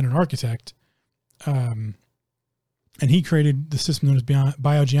and an architect. And he created the system known as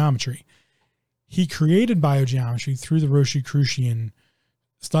biogeometry. He created biogeometry through the Rosicrucian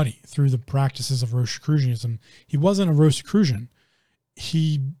study, through the practices of Rosicrucianism. He wasn't a Rosicrucian.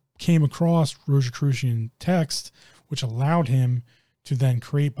 He came across Rosicrucian text, which allowed him to then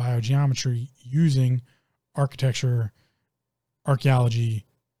create biogeometry using architecture, archaeology,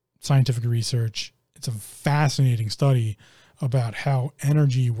 scientific research. It's a fascinating study about how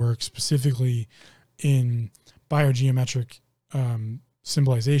energy works specifically in biogeometric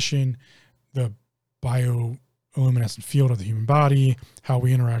symbolization, the bioluminescent field of the human body, how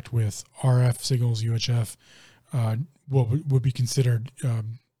we interact with RF signals, UHF, what would be considered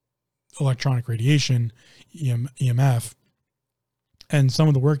electronic radiation, EMF, and some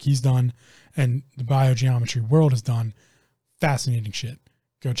of the work he's done and the biogeometry world has done. Fascinating shit.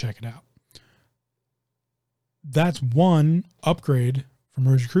 Go check it out. That's one upgrade from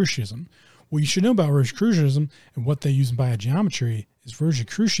Rosicrucianism. What you should know about Rosicrucianism and what they use in biogeometry is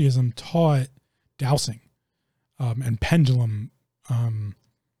Rosicrucianism taught dowsing and pendulum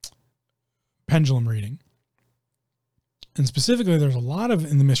reading. And specifically, there's a lot of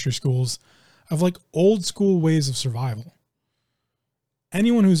in the mystery schools of like old school ways of survival.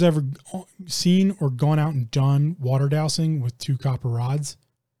 Anyone who's ever seen or gone out and done water dowsing with 2 copper rods,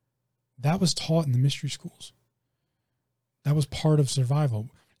 that was taught in the mystery schools. That was part of survival.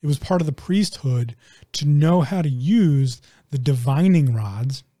 It was part of the priesthood to know how to use the divining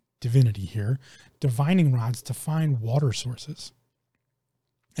rods, divinity here, divining rods to find water sources.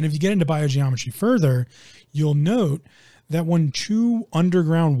 And if you get into biogeometry further, you'll note that when 2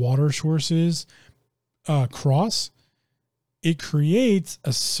 underground water sources cross, it creates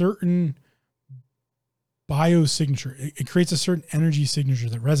a certain biosignature. It creates a certain energy signature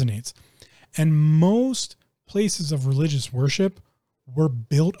that resonates. And most places of religious worship were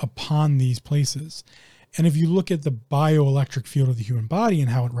built upon these places. And if you look at the bioelectric field of the human body and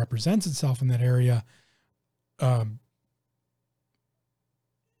how it represents itself in that area,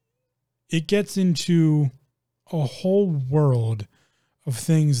 it gets into a whole world of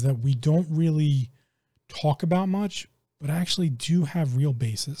things that we don't really talk about much, but actually do have real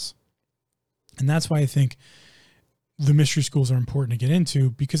basis. And that's why I think the mystery schools are important to get into,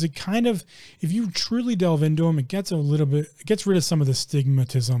 because it kind of, if you truly delve into them, it gets rid of some of the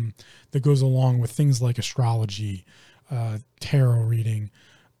stigmatism that goes along with things like astrology, tarot reading,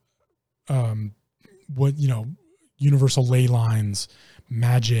 universal ley lines,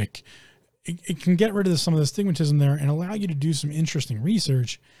 magic. It can get rid of some of the stigmatism there and allow you to do some interesting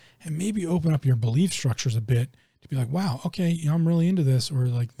research and maybe open up your belief structures a bit to be like, wow, okay, I'm really into this, or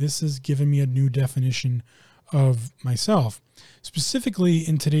like, this has given me a new definition of myself. Specifically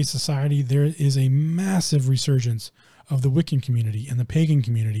in today's society, there is a massive resurgence of the Wiccan community and the pagan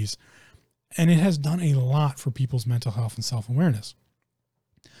communities, and it has done a lot for people's mental health and self-awareness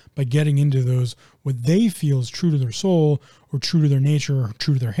by getting into those, what they feel is true to their soul or true to their nature or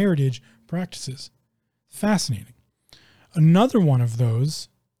true to their heritage practices. Fascinating. Another one of those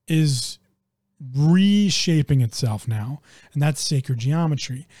is reshaping itself now, and that's sacred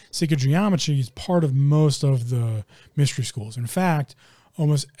geometry. Sacred geometry is part of most of the mystery schools. In fact,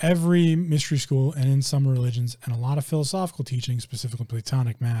 almost every mystery school and in some religions and a lot of philosophical teaching, specifically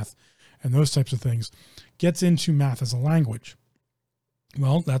Platonic math and those types of things, gets into math as a language.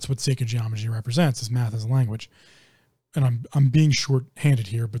 Well, that's what sacred geometry represents, is math as a language. And I'm being short-handed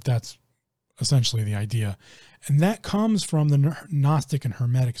here, but that's essentially the idea. And that comes from the Gnostic and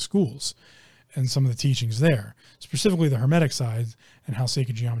Hermetic schools and some of the teachings there, specifically the Hermetic side and how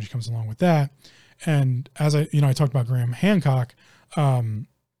sacred geometry comes along with that. And as I talked about Graham Hancock,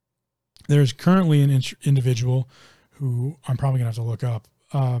 there's currently an individual who I'm probably gonna have to look up,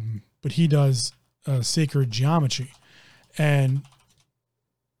 but he does sacred geometry. And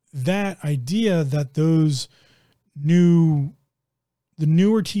that idea that the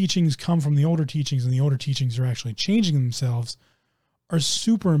newer teachings come from the older teachings and the older teachings are actually changing themselves are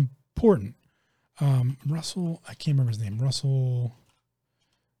super important. Russell, I can't remember his name. Russell,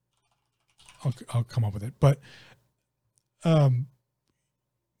 I'll come up with it. But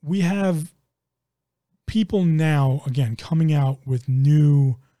we have people now, again, coming out with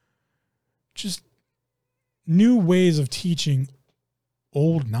new ways of teaching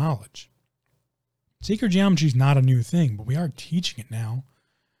old knowledge. Sacred geometry is not a new thing, but we are teaching it now.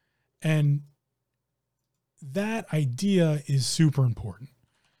 And that idea is super important.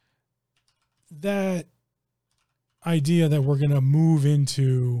 That idea that we're going to move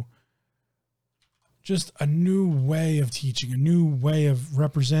into just a new way of teaching, a new way of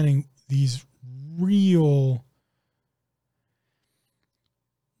representing these real,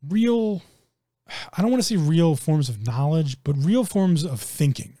 I don't want to say real forms of knowledge, but real forms of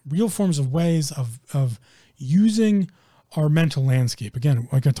thinking, real forms of ways of using our mental landscape. Again,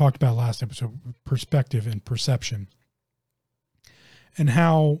 like I talked about last episode, perspective and perception, and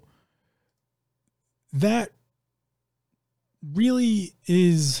how that really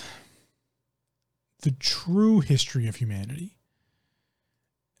is the true history of humanity,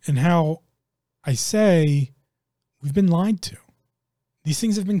 and how I say we've been lied to. These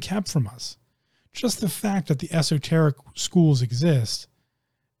things have been kept from us. Just the fact that the esoteric schools exist,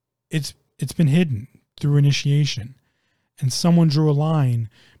 it's been hidden through initiation. And someone drew a line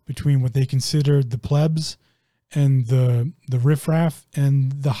between what they considered the plebs and the riffraff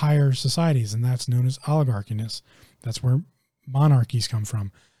and the higher societies, and that's known as oligarchiness. That's where monarchies come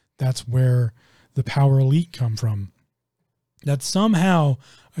from. That's where the power elite come from. That somehow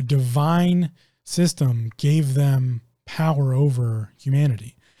a divine system gave them power over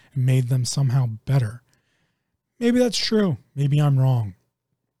humanity and made them somehow better. Maybe that's true. Maybe I'm wrong.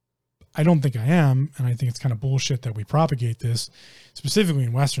 I don't think I am, and I think it's kind of bullshit that we propagate this, specifically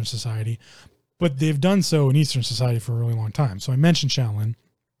in Western society, but they've done so in Eastern society for a really long time. So I mentioned Shaolin,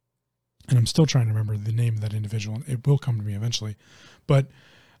 and I'm still trying to remember the name of that individual. It will come to me eventually. But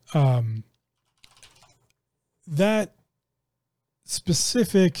that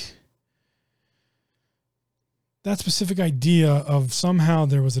specific idea of somehow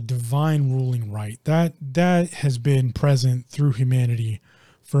there was a divine ruling right, that has been present through humanity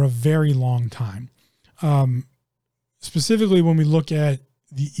for a very long time. Specifically, when we look at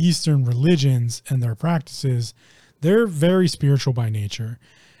the Eastern religions and their practices, they're very spiritual by nature.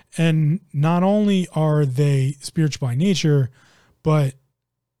 And not only are they spiritual by nature, but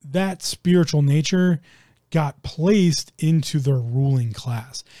that spiritual nature got placed into their ruling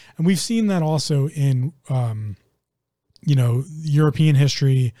class. And we've seen that also in, European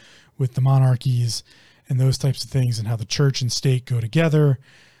history with the monarchies and those types of things, and how the church and state go together,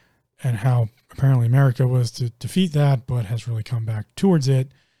 and how apparently America was to defeat that, but has really come back towards it.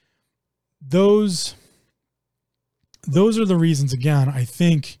 Those are the reasons, again, I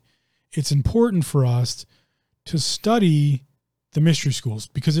think it's important for us to study the mystery schools,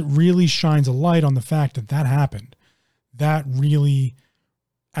 because it really shines a light on the fact that that happened. That really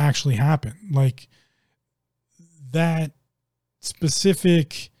actually happened. Like that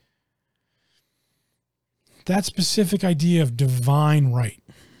specific idea of divine right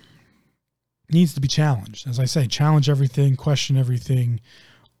needs to be challenged. As I say, challenge everything, question everything,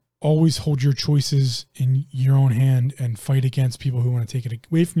 always hold your choices in your own hand and fight against people who want to take it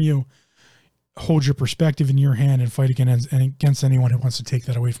away from you. Hold your perspective in your hand and fight against anyone who wants to take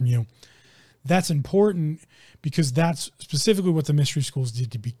that away from you. That's important, because that's specifically what the mystery schools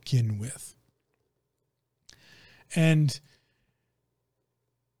did to begin with. And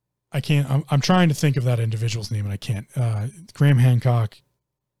I'm trying to think of that individual's name and I can't. Graham Hancock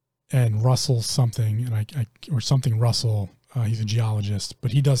and Russell something, or something Russell. He's a geologist,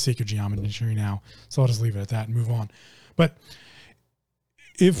 but he does sacred geometry now. So I'll just leave it at that and move on. But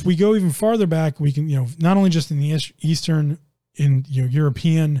if we go even farther back, we can, not only just in the Eastern, in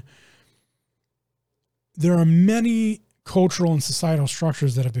European, there are many cultural and societal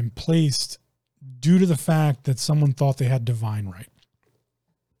structures that have been placed due to the fact that someone thought they had divine right.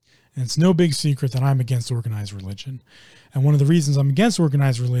 And it's no big secret that I'm against organized religion. And one of the reasons I'm against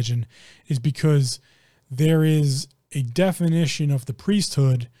organized religion is because there is a definition of the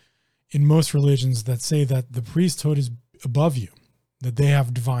priesthood in most religions that say that the priesthood is above you, that they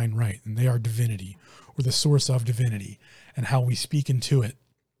have divine right and they are divinity, or the source of divinity, and how we speak into it.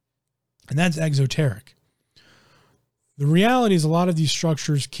 And that's exoteric. The reality is a lot of these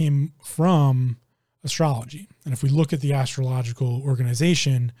structures came from astrology. And if we look at the astrological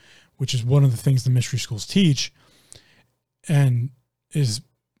organization, which is one of the things the mystery schools teach and is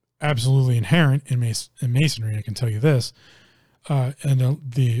absolutely inherent in Masonry, I can tell you this, and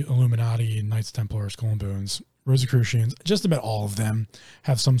the Illuminati, Knights Templars, Columboons, Rosicrucians, just about all of them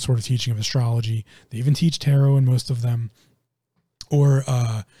have some sort of teaching of astrology. They even teach tarot in most of them, or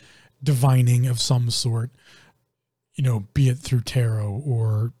divining of some sort, be it through tarot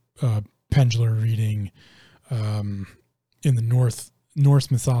or Pendler reading. In the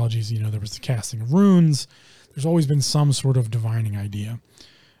Norse mythologies, there was the casting of runes. There's always been some sort of divining idea,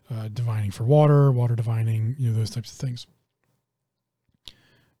 divining for water divining, those types of things.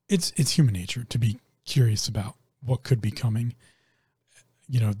 It's human nature to be curious about what could be coming.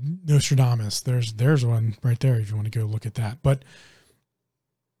 Nostradamus, there's one right there if you want to go look at that. But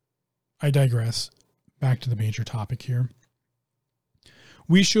I digress. Back to the major topic here.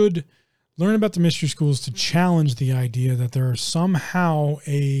 We should learn about the mystery schools to challenge the idea that there is somehow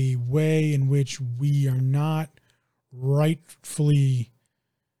a way in which we are not rightfully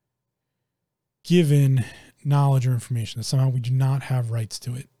given knowledge or information, that somehow we do not have rights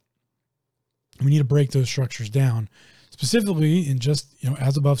to it. We need to break those structures down, specifically in just,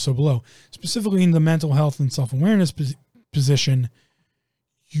 as above, so below, specifically in the mental health and self-awareness position.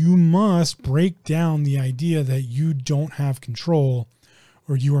 You must break down the idea that you don't have control,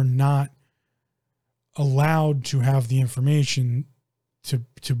 or you are not allowed to have the information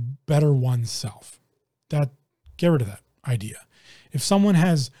to better oneself. Get rid of that idea. If someone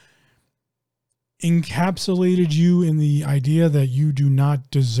has encapsulated you in the idea that you do not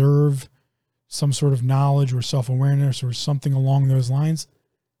deserve some sort of knowledge or self-awareness or something along those lines,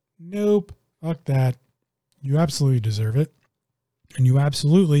 nope, fuck that. You absolutely deserve it. And you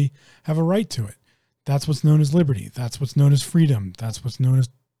absolutely have a right to it. That's what's known as liberty. That's what's known as freedom.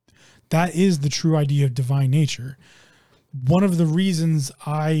 That is the true idea of divine nature. One of the reasons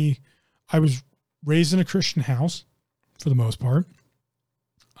I was raised in a Christian house, for the most part.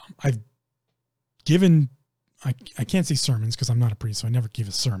 I've given, I can't say sermons because I'm not a priest, so I never give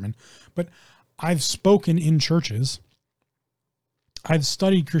a sermon, but I've spoken in churches. I've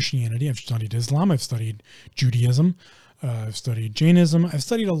studied Christianity. I've studied Islam. I've studied Judaism. I've studied Jainism. I've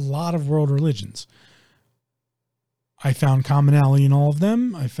studied a lot of world religions. I found commonality in all of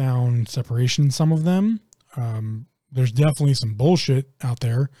them. I found separation in some of them. There's definitely some bullshit out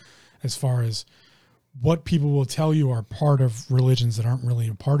there as far as what people will tell you are part of religions that aren't really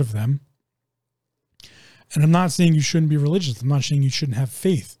a part of them. And I'm not saying you shouldn't be religious. I'm not saying you shouldn't have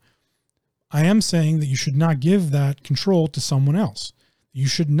faith. I am saying that you should not give that control to someone else. You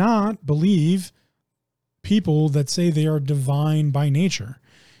should not believe people that say they are divine by nature.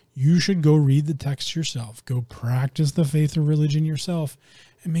 You should go read the text yourself. Go practice the faith or religion yourself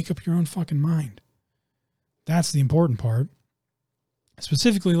and make up your own fucking mind. That's the important part.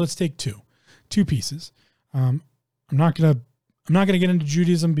 Specifically, let's take two pieces. I'm not gonna get into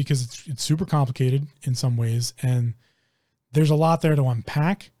Judaism because it's super complicated in some ways, and there's a lot there to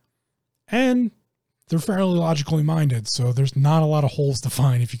unpack, and they're fairly logically minded, so there's not a lot of holes to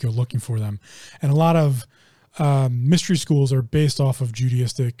find if you go looking for them. And a lot of mystery schools are based off of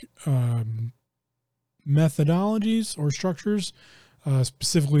Judaistic methodologies or structures,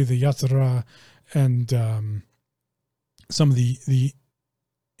 specifically the Yetzirah and some of the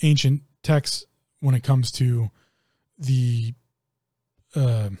ancient texts when it comes to the,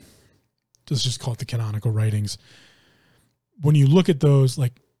 let's just call it the canonical writings. When you look at those,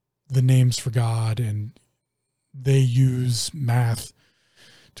 like the names for God, and they use math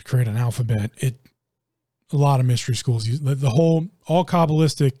to create an alphabet, a lot of mystery schools use all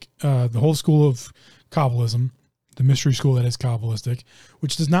Kabbalistic, the whole school of Kabbalism, the mystery school that is Kabbalistic,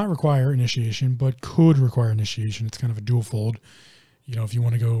 which does not require initiation, but could require initiation. It's kind of a dual fold. If you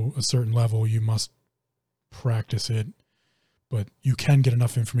want to go a certain level, you must practice it, but you can get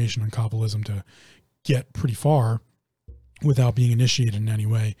enough information on Kabbalism to get pretty far without being initiated in any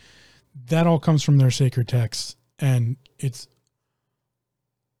way. That all comes from their sacred texts, and it's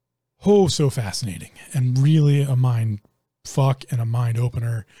so fascinating and really a mind fuck and a mind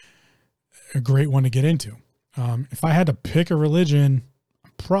opener, a great one to get into. If I had to pick a religion,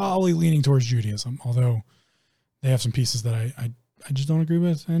 I'm probably leaning towards Judaism, although they have some pieces that I just don't agree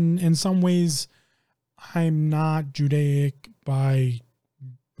with. And in some ways, I'm not Judaic by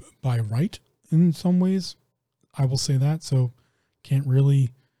right in some ways. I will say that. So can't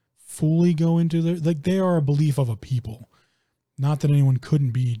really fully go into they are a belief of a people. Not that anyone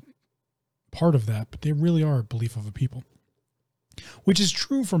couldn't be part of that, but they really are a belief of a people, which is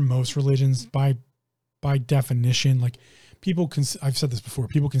true for most religions by definition. Like I've said this before,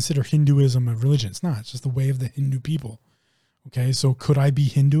 people consider Hinduism a religion. It's not. It's just the way of the Hindu people. Okay, so could I be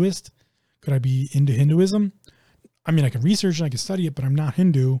Hinduist? Could I be into Hinduism? I mean, I could research and I could study it, but I'm not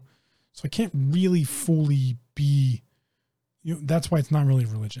Hindu, so I can't really fully be, that's why it's not really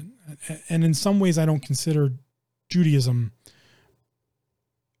religion. And in some ways, I don't consider Judaism,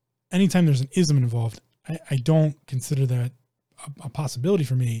 anytime there's an ism involved, I don't consider that a possibility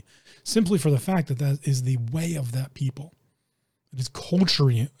for me, simply for the fact that is the way of that people. It is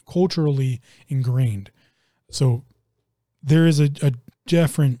culturally ingrained. So there is a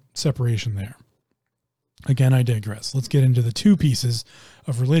different separation there. Again, I digress. Let's get into the two pieces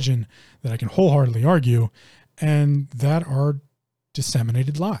of religion that I can wholeheartedly argue, and that are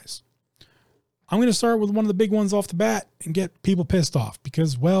disseminated lies. I'm going to start with one of the big ones off the bat and get people pissed off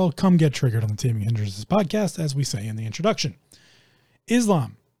because, well, come get triggered on the Taming Hindrances podcast, as we say in the introduction.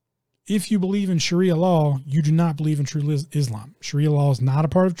 Islam. If you believe in Sharia law, you do not believe in true Islam. Sharia law is not a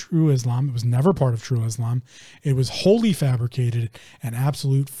part of true Islam. It was never part of true Islam. It was wholly fabricated and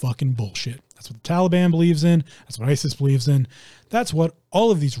absolute fucking bullshit. That's what the Taliban believes in. That's what ISIS believes in. That's what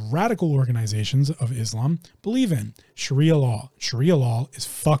all of these radical organizations of Islam believe in. Sharia law. Sharia law is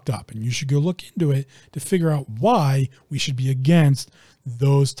fucked up, and you should go look into it to figure out why we should be against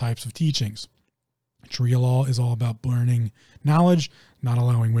those types of teachings. Sharia law is all about burning knowledge, not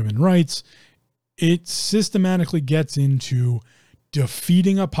allowing women rights. It systematically gets into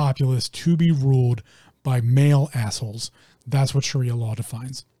defeating a populace to be ruled by male assholes. That's what Sharia law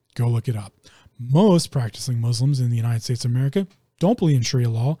defines. Go look it up. Most practicing Muslims in the United States of America don't believe in Sharia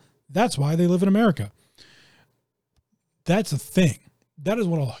law. That's why they live in America. That's a thing. That is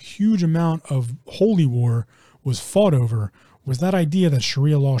what a huge amount of holy war was fought over, was that idea that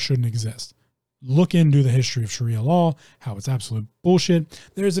Sharia law shouldn't exist. Look into the history of Sharia law, how it's absolute bullshit.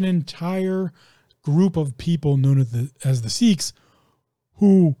 There's an entire group of people known as the Sikhs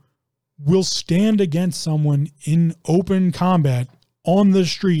who will stand against someone in open combat on the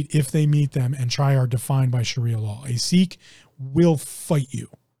street if they meet them and are defined by Sharia law. A Sikh will fight you.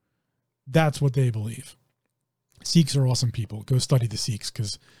 That's what they believe. Sikhs are awesome people. Go study the Sikhs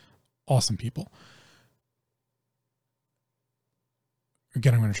because awesome people.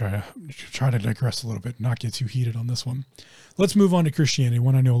 Again, I'm going to try to digress a little bit, not get too heated on this one. Let's move on to Christianity,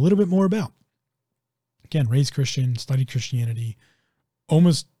 one I know a little bit more about. Again, raised Christian, studied Christianity,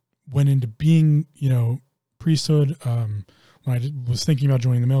 almost went into being, priesthood. When I was thinking about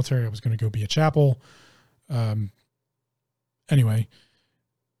joining the military, I was going to go be a chapel. Anyway,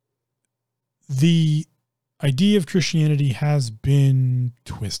 the idea of Christianity has been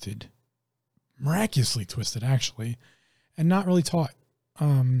twisted, miraculously twisted, actually, and not really taught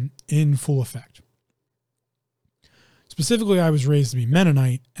in full effect. Specifically, I was raised to be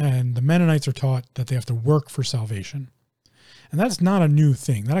Mennonite, and the Mennonites are taught that they have to work for salvation. And that's not a new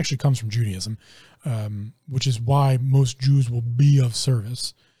thing. That actually comes from Judaism, which is why most Jews will be of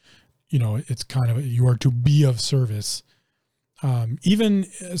service. It's kind of, you are to be of service. Even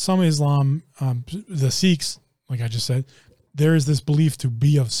some Islam, the Sikhs, like I just said, there is this belief to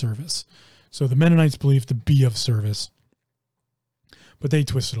be of service. So the Mennonites believe to be of service, but they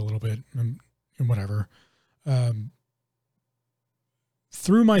twist it a little bit and whatever.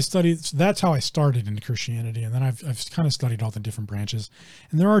 Through my studies, that's how I started into Christianity. And then I've kind of studied all the different branches,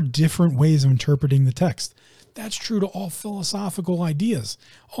 and there are different ways of interpreting the text. That's true to all philosophical ideas.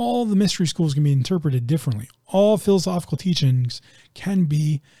 All the mystery schools can be interpreted differently. All philosophical teachings can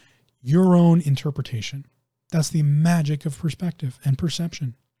be your own interpretation. That's the magic of perspective and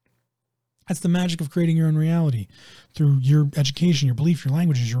perception. That's the magic of creating your own reality through your education, your belief, your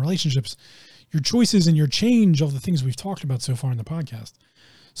languages, your relationships, your choices, and your change of the things we've talked about so far in the podcast.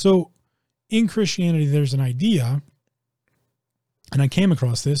 So in Christianity, there's an idea, and I came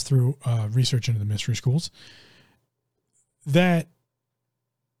across this through research into the mystery schools, that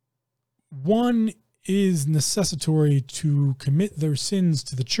one is necessary to commit their sins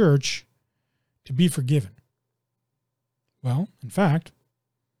to the church to be forgiven. Well, in fact,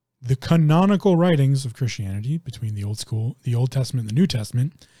 the canonical writings of Christianity between the Old Testament and the New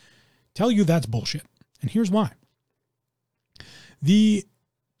Testament tell you that's bullshit. And here's why. The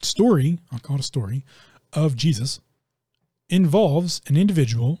story, I'll call it a story, of Jesus involves an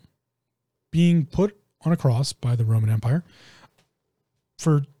individual being put on a cross by the Roman Empire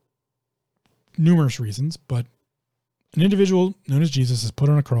for numerous reasons, but an individual known as Jesus is put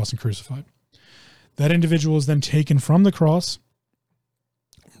on a cross and crucified. That individual is then taken from the cross,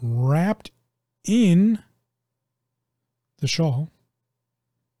 wrapped in the shawl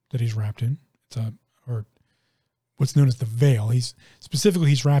that he's wrapped in. Or what's known as the veil. He's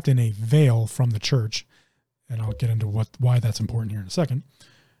wrapped in a veil from the church, and I'll get into why that's important here in a second.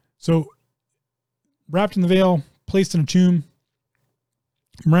 So, wrapped in the veil, placed in a tomb,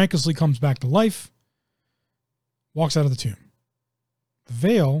 miraculously comes back to life, walks out of the tomb. The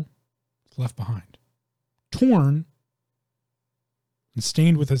veil is left behind, torn and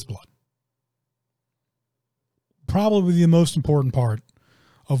stained with his blood. Probably the most important part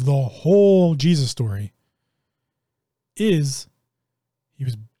of the whole Jesus story is he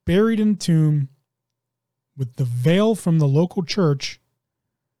was buried in the tomb with the veil from the local church,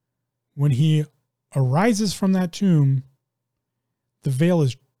 when he arises from that tomb, the veil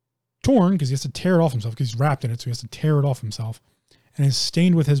is torn because he has to tear it off himself because he's wrapped in it. So he has to tear it off himself and is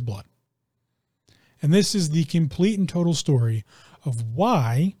stained with his blood. And this is the complete and total story of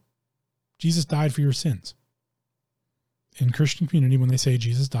why Jesus died for your sins. In Christian community, when they say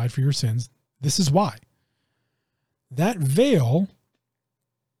Jesus died for your sins, this is why. That veil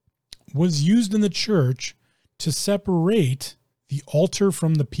was used in the church to separate the altar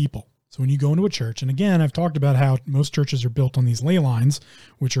from the people. So when you go into a church, and again, I've talked about how most churches are built on these ley lines,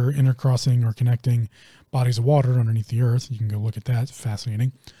 which are intercrossing or connecting bodies of water underneath the earth. You can go look at that. It's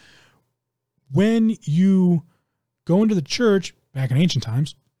fascinating. When you go into the church back in ancient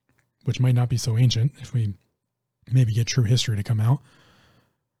times, which might not be so ancient if we maybe get true history to come out.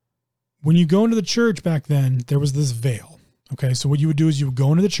 When you go into the church back then, there was this veil. Okay, so what you would do is you would go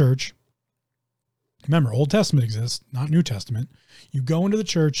into the church. Remember, Old Testament exists, not New Testament. You go into the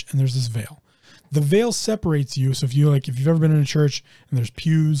church and there's this veil. The veil separates you. So if you've ever been in a church and there's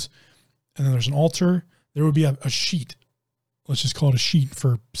pews and then there's an altar, there would be a sheet. Let's just call it a sheet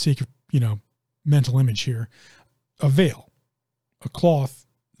for sake of, mental image here. A veil, a cloth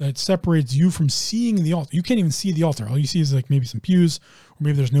that separates you from seeing the altar. You can't even see the altar. All you see is like maybe some pews, or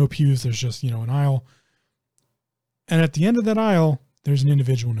maybe there's no pews. There's just, an aisle. And at the end of that aisle, there's an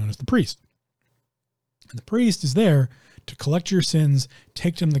individual known as the priest. And the priest is there to collect your sins,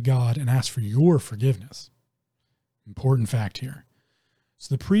 take them to God, and ask for your forgiveness. Important fact here.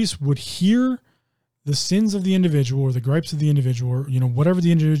 So the priest would hear the sins of the individual or the gripes of the individual, or, whatever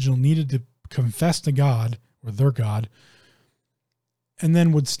the individual needed to confess to God or their God, and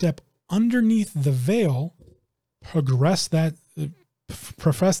then would step underneath the veil, profess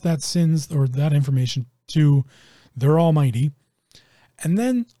that sins or that information to their Almighty. And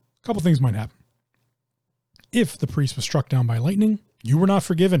then a couple things might happen. If the priest was struck down by lightning, you were not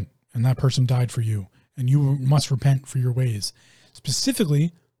forgiven, and that person died for you, and you must repent for your ways.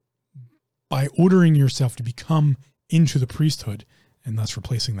 Specifically, by ordering yourself to become into the priesthood, and thus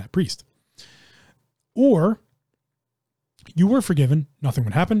replacing that priest. Or you were forgiven, nothing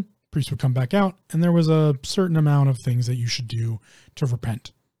would happen, priest would come back out, and there was a certain amount of things that you should do to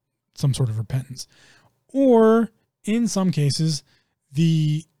repent, some sort of repentance. Or in some cases,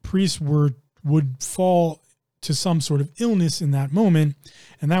 the priest would fall to some sort of illness in that moment,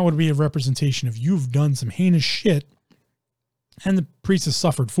 and that would be a representation of you've done some heinous shit, and the priest has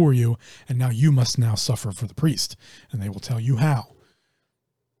suffered for you, and now you must now suffer for the priest, and they will tell you how.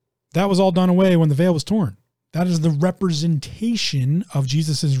 That was all done away when the veil was torn. That is the representation of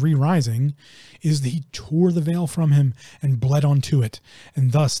Jesus' re-rising, is that he tore the veil from him and bled onto it,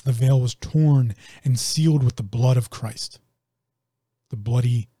 and thus the veil was torn and sealed with the blood of Christ. The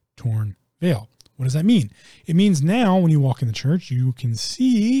bloody, torn veil. What does that mean? It means now when you walk in the church, you can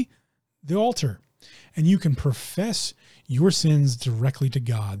see the altar and you can profess your sins directly to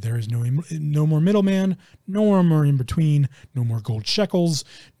God. There is no more middleman, no more in between, no more gold shekels,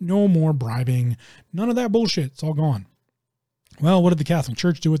 no more bribing, none of that bullshit. It's all gone. Well, what did the Catholic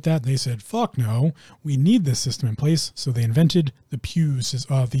Church do with that? They said, fuck no, we need this system in place. So they invented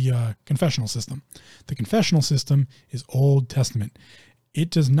the confessional system. The confessional system is Old Testament. It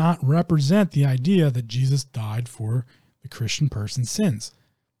does not represent the idea that Jesus died for the Christian person's sins.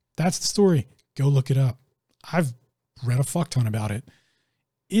 That's the story. Go look it up. I've read a fuck ton about it.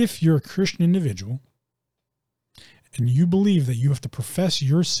 If you're a Christian individual and you believe that you have to profess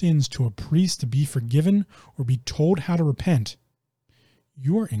your sins to a priest to be forgiven or be told how to repent,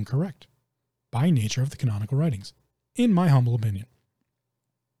 you are incorrect by nature of the canonical writings, in my humble opinion.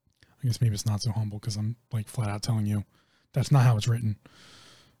 I guess maybe it's not so humble because I'm like flat out telling you that's not how it's written.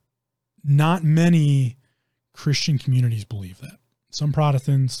 Not many Christian communities believe that. Some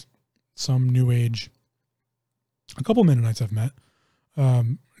Protestants, some New Age, a couple Mennonites I've met.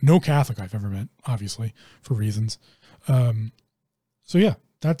 No Catholic I've ever met, obviously, for reasons. So yeah,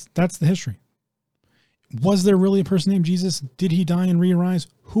 that's the history. Was there really a person named Jesus? Did he die and re-arise?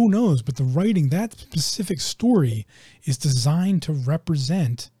 Who knows? But the writing, that specific story, is designed to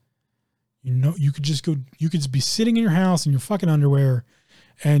represent, you could just be sitting in your house in your fucking underwear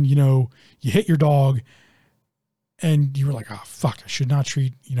and, you hit your dog and you were like, oh, fuck, I should not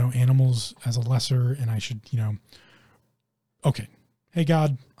treat, animals as a lesser, and I should, okay. Hey,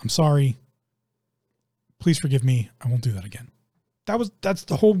 God, I'm sorry. Please forgive me. I won't do that again. That's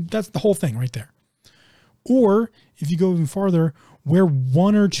the whole thing right there. Or if you go even farther, where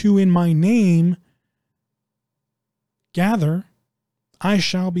one or two in my name gather, I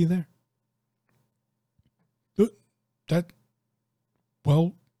shall be there. That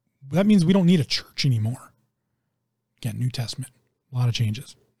means we don't need a church anymore. Again, New Testament, a lot of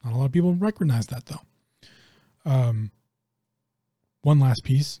changes. Not a lot of people recognize that though. One last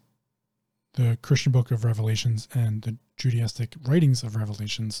piece, the Christian book of Revelations and the Judaistic writings of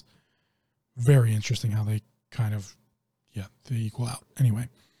Revelations. Very interesting how they kind of, they equal out. Anyway,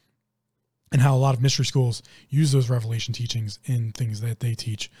 and how a lot of mystery schools use those revelation teachings in things that they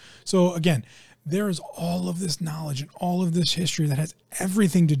teach. So again, there is all of this knowledge and all of this history that has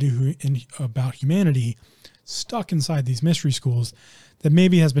everything to do about humanity stuck inside these mystery schools that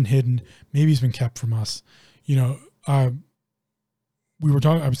maybe has been hidden, maybe has been kept from us. I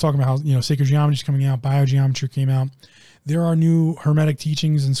was talking about how, sacred geometry is coming out, biogeometry came out. There are new Hermetic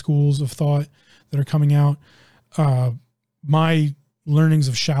teachings and schools of thought that are coming out. My learnings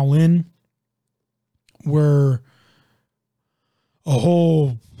of Shaolin were a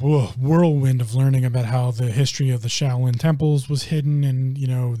whole whirlwind of learning about how the history of the Shaolin temples was hidden, and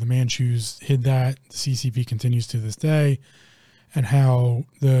the Manchus hid that. The CCP continues to this day, and how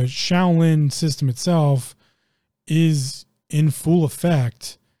the Shaolin system itself is in full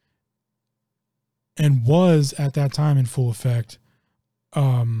effect and was at that time in full effect. I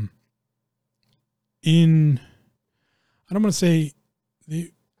don't want to say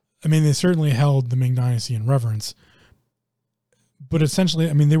they certainly held the Ming Dynasty in reverence, but essentially,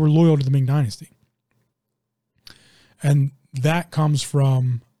 they were loyal to the Ming Dynasty. And that comes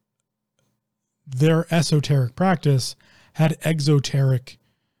from their esoteric practice had exoteric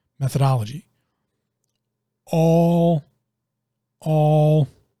methodology. All of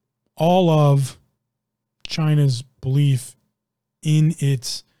China's belief in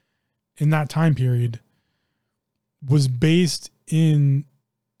that time period was based in,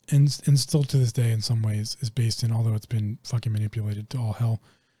 and still to this day in some ways is based in, although it's been fucking manipulated to all hell,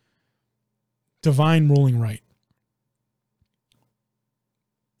 divine ruling right.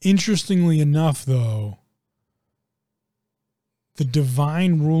 Interestingly enough, though, the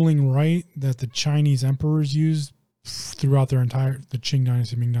divine ruling right that the Chinese emperors used throughout the Qing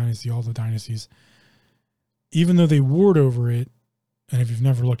dynasty, Ming dynasty, all the dynasties, even though they warred over it, and if you've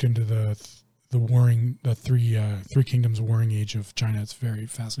never looked into the three kingdoms warring age of China, it's very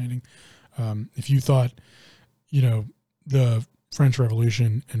fascinating. If you thought, the French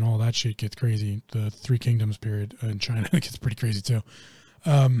Revolution and all that shit gets crazy, the Three Kingdoms period in China gets pretty crazy too.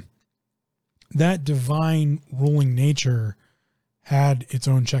 That divine ruling nature had its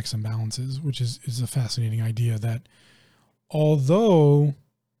own checks and balances, which is a fascinating idea, that although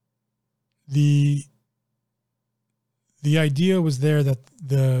the idea was there that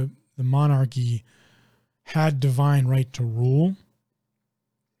the monarchy had divine right to rule,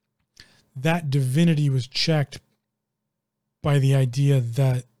 that divinity was checked by the idea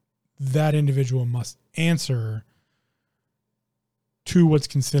that that individual must answer to what's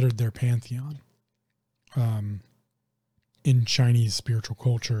considered their pantheon. In Chinese spiritual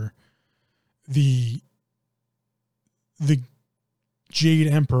culture, the Jade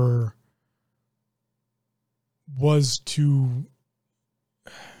Emperor was to,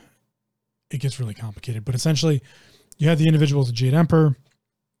 it gets really complicated, but essentially you had the individual as a Jade Emperor,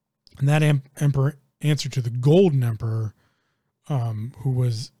 and that emperor answered to the Golden Emperor, who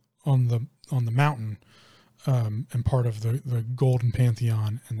was on the mountain, and part of the Golden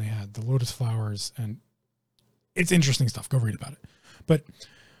Pantheon, and they had the lotus flowers, and it's interesting stuff. Go read about it. But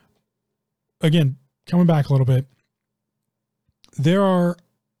again, coming back a little bit, there are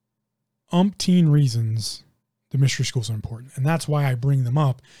umpteen reasons the mystery schools are important. And that's why I bring them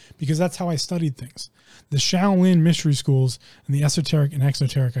up, because that's how I studied things. The Shaolin mystery schools and the esoteric and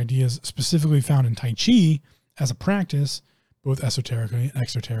exoteric ideas specifically found in Tai Chi as a practice, both esoterically and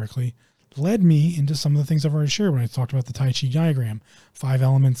exoterically, led me into some of the things I've already shared when I talked about the Tai Chi diagram, 5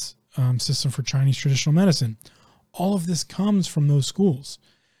 elements system for Chinese traditional medicine. All of this comes from those schools.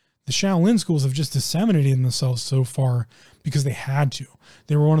 The Shaolin schools have just disseminated themselves so far because they had to.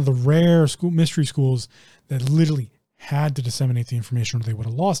 They were one of the rare mystery schools that literally had to disseminate the information or they would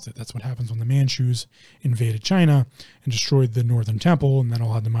have lost it. That's what happens when the Manchus invaded China and destroyed the northern temple, and then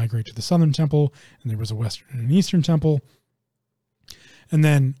all had to migrate to the southern temple, and there was a western and an eastern temple. And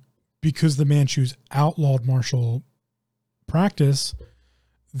then because the Manchus outlawed martial practice,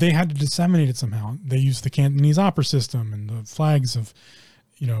 they had to disseminate it somehow. They used the Cantonese opera system and the flags of,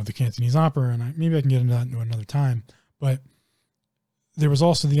 the Cantonese opera, and maybe I can get into that another time. But there was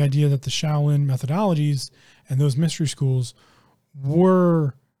also the idea that the Shaolin methodologies and those mystery schools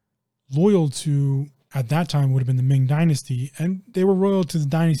were loyal to, at that time, would have been the Ming Dynasty, and they were loyal to the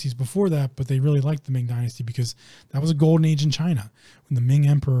dynasties before that, but they really liked the Ming Dynasty because that was a golden age in China. When the Ming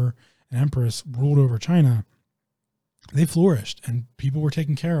Emperor and Empress ruled over China, they flourished and people were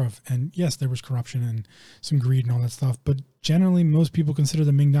taken care of. And yes, there was corruption and some greed and all that stuff. But generally, most people consider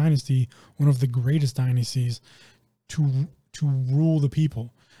the Ming Dynasty one of the greatest dynasties to rule the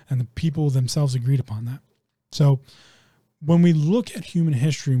people. And the people themselves agreed upon that. So when we look at human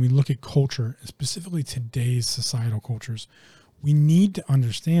history and we look at culture, specifically today's societal cultures, we need to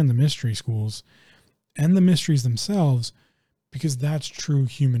understand the mystery schools and the mysteries themselves, because that's true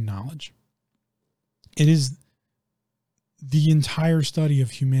human knowledge. It is the entire study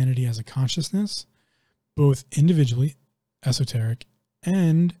of humanity as a consciousness, both individually, esoteric,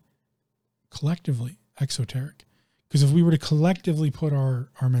 and collectively, exoteric. Because if we were to collectively put our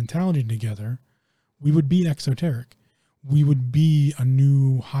mentality together, we would be exoteric. We would be a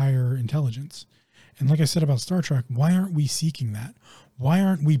new, higher intelligence. And like I said about Star Trek, why aren't we seeking that? Why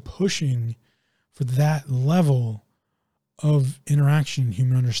aren't we pushing for that level of interaction,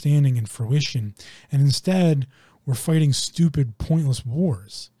 human understanding, and fruition? And instead, we're fighting stupid, pointless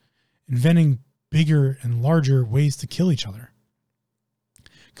wars, inventing bigger and larger ways to kill each other,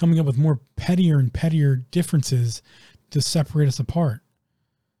 coming up with more pettier and pettier differences to separate us apart.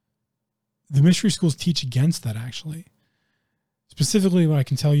 The mystery schools teach against that, actually. Specifically, what I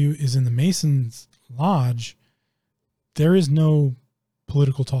can tell you is in the Masons Lodge, there is no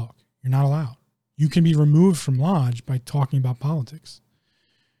political talk. You're not allowed. You can be removed from lodge by talking about politics.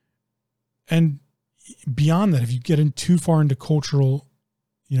 And beyond that, if you get in too far into cultural,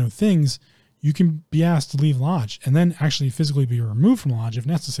 things, you can be asked to leave lodge and then actually physically be removed from lodge if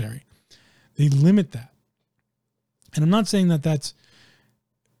necessary. They limit that. And I'm not saying that that's,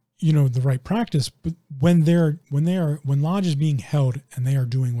 the right practice, but when lodge is being held and they are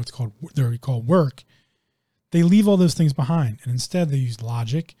doing what's called work, they leave all those things behind. And instead they use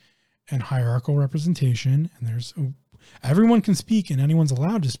logic and hierarchical representation. And everyone can speak and anyone's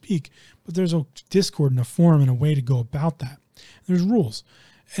allowed to speak, but there's a discord and a forum and a way to go about that. There's rules.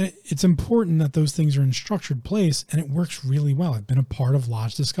 And it's important that those things are in a structured place, and it works really well. I've been a part of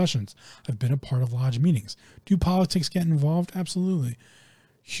lodge discussions. I've been a part of lodge meetings. Do politics get involved? Absolutely.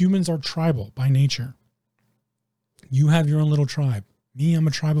 Humans are tribal by nature. You have your own little tribe. Me, I'm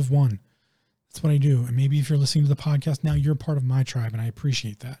a tribe of one. That's what I do. And maybe if you're listening to the podcast now, you're part of my tribe, and I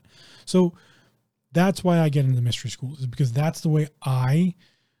appreciate that. So that's why I get into the mystery schools, is because that's the way I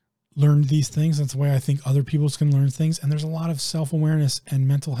learned these things. That's the way I think other people can learn things. And there's a lot of self-awareness and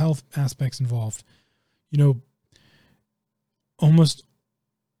mental health aspects involved. Almost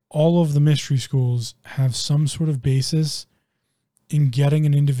all of the mystery schools have some sort of basis in getting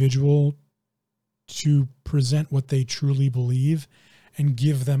an individual to present what they truly believe and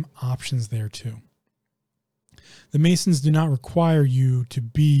give them options there too. The Masons do not require you to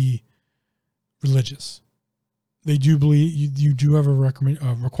be religious. They do believe you do have a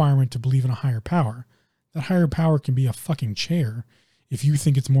requirement to believe in a higher power. That higher power can be a fucking chair if you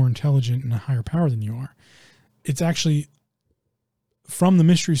think it's more intelligent and a higher power than you are. It's actually from the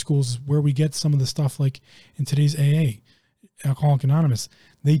mystery schools where we get some of the stuff like in today's AA, Alcoholics Anonymous.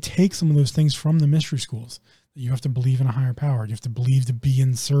 They take some of those things from the mystery schools. You have to believe in a higher power. You have to believe to be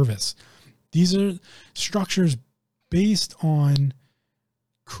in service. These are structures based on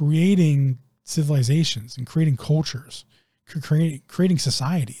creating civilizations and creating cultures, creating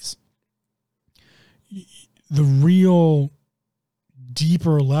societies. The real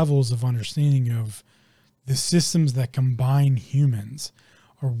deeper levels of understanding of the systems that combine humans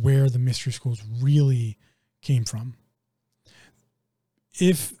are where the mystery schools really came from.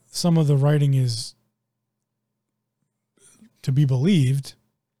 If some of the writing is to be believed,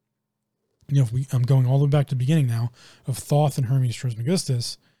 I'm going all the way back to the beginning now of Thoth and Hermes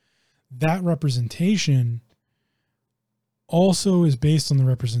Trismegistus, that representation also is based on the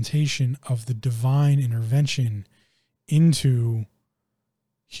representation of the divine intervention into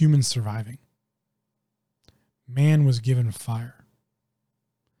human surviving. Man was given fire.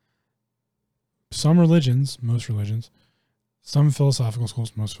 Some religions, most religions, some philosophical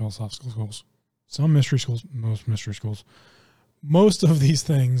schools, most philosophical schools, some mystery schools, most mystery schools, most of these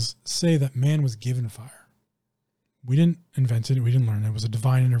things say that man was given fire. We didn't invent it. We didn't learn it. It was a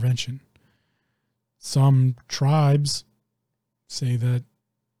divine intervention. Some tribes say that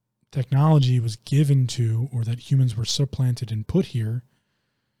technology was given to, or that humans were supplanted and put here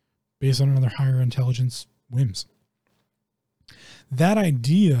based on another higher intelligence whims. That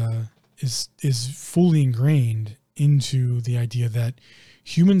idea is fully ingrained into the idea that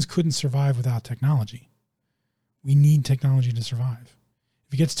humans couldn't survive without technology. We need technology to survive.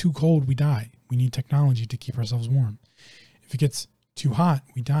 If it gets too cold, we die. We need technology to keep ourselves warm. If it gets too hot,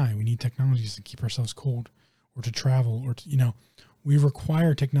 we die. We need technologies to keep ourselves cold. or to travel or to, we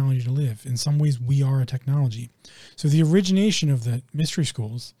require technology to live. In some ways, we are a technology. So the origination of the mystery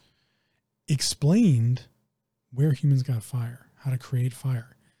schools explained where humans got fire, how to create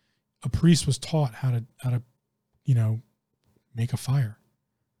fire. A priest was taught how to make a fire.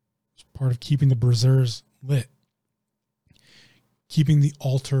 It's part of keeping the braziers lit, keeping the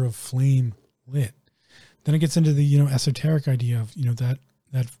altar of flame lit. Then it gets into the, esoteric idea of,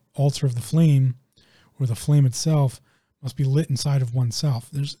 that altar of the flame, or the flame itself, must be lit inside of oneself.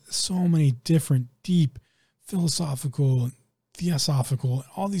 There's so many different, deep, philosophical, theosophical,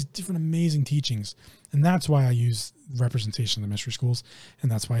 all these different amazing teachings. And that's why I use representation of the mystery schools.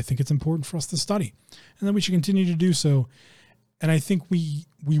 And that's why I think it's important for us to study. And then we should continue to do so. And I think we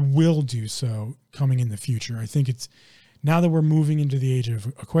will do so coming in the future. I think it's now that we're moving into the age of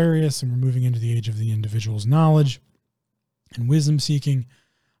Aquarius and we're moving into the age of the individual's knowledge and wisdom seeking,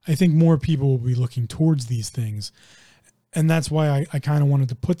 I think more people will be looking towards these things. And that's why I kind of wanted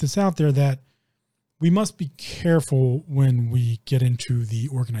to put this out there, that we must be careful when we get into the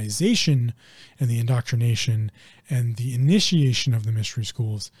organization and the indoctrination and the initiation of the mystery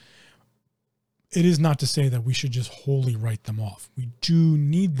schools. It is not to say that we should just wholly write them off. We do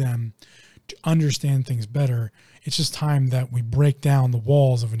need them to understand things better. It's just time that we break down the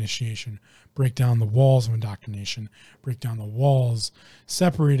walls of initiation, break down the walls of indoctrination, break down the walls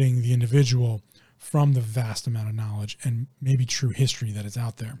separating the individual from the vast amount of knowledge and maybe true history that is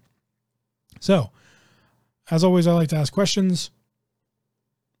out there. So, as always, I like to ask questions.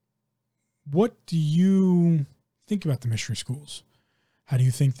 What do you think about the mystery schools? How do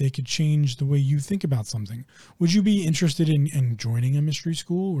you think they could change the way you think about something? Would you be interested in joining a mystery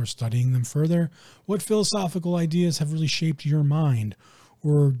school or studying them further? What philosophical ideas have really shaped your mind?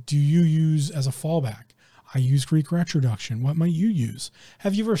 Or do you use as a fallback? I use Greek retroduction. What might you use?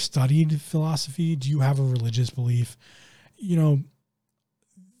 Have you ever studied philosophy? Do you have a religious belief?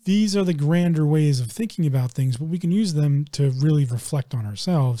 These are the grander ways of thinking about things, but we can use them to really reflect on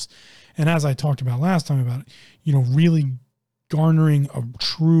ourselves. And as I talked about last time about, really garnering a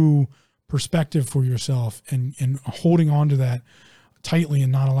true perspective for yourself and holding on to that tightly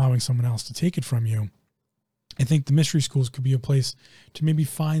and not allowing someone else to take it from you. I think the mystery schools could be a place to maybe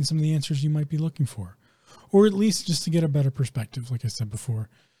find some of the answers you might be looking for, or at least just to get a better perspective, like I said before.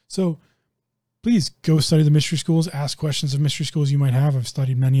 So please go study the mystery schools, ask questions of mystery schools you might have. I've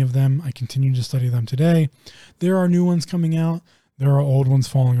studied many of them. I continue to study them today. There are new ones coming out. There are old ones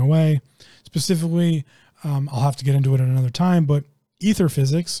falling away. Specifically, I'll have to get into it at another time, but ether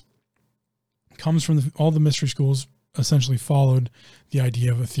physics comes from all the mystery schools essentially followed the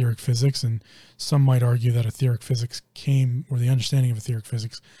idea of etheric physics. And some might argue that etheric physics or the understanding of etheric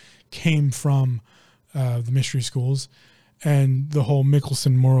physics came from the mystery schools. And the whole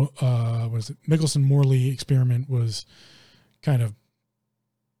Michelson-Morley experiment was it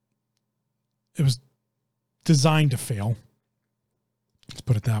was designed to fail. Let's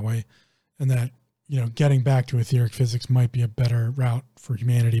put it that way. And that, getting back to etheric physics might be a better route for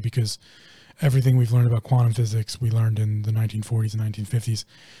humanity, because everything we've learned about quantum physics, we learned in the 1940s and 1950s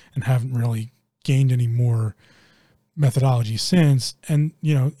and haven't really gained any more methodology since. And,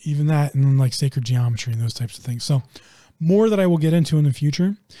 even that, and then like sacred geometry and those types of things. So more that I will get into in the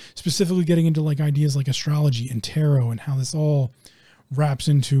future, specifically getting into like ideas like astrology and tarot and how this all wraps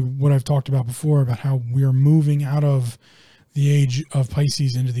into what I've talked about before, about how we're moving out of the age of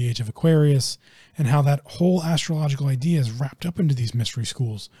Pisces into the age of Aquarius, and how that whole astrological idea is wrapped up into these mystery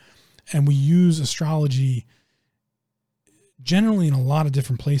schools. And we use astrology generally in a lot of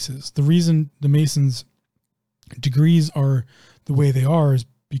different places. The reason the Masons' degrees are the way they are is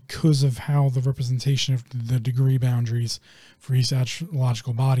because of how the representation of the degree boundaries for each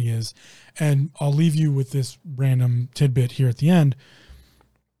astrological body is. And I'll leave you with this random tidbit here at the end.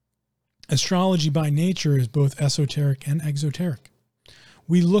 Astrology by nature is both esoteric and exoteric.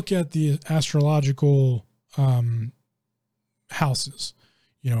 We look at the astrological houses.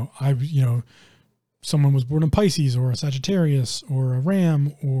 Someone was born in Pisces or a Sagittarius or a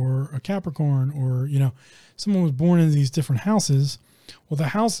Ram or a Capricorn, or, someone was born in these different houses. Well, the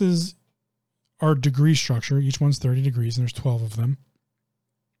houses are degree structure. Each one's 30 degrees, and there's 12 of them.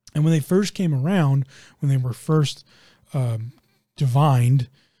 And when they first came around, when they were first divined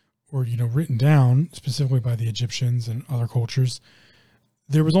or, written down specifically by the Egyptians and other cultures,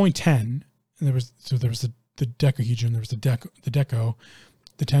 there was only 10. And there was the decahedron, there was the deco,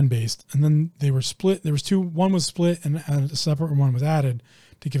 the 10 based, and then they were split. There was two, one was split and a separate one was added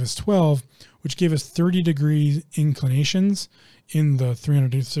to give us 12, which gave us 30 degree inclinations in the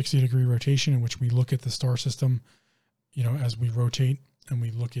 360 degree rotation in which we look at the star system, as we rotate and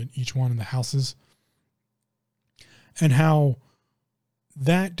we look at each one in the houses. and how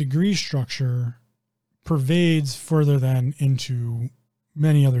that degree structure pervades further than into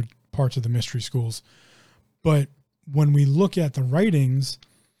many other parts of the mystery schools. But when we look at the writings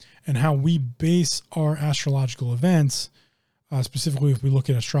and how we base our astrological events, specifically if we look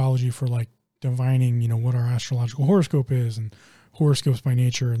at astrology for like divining, what our astrological horoscope is and horoscopes by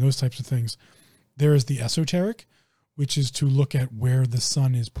nature and those types of things, there is the esoteric, which is to look at where the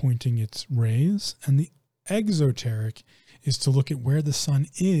sun is pointing its rays, and the exoteric is to look at where the sun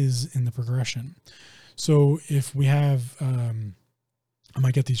is in the progression. So if we have, I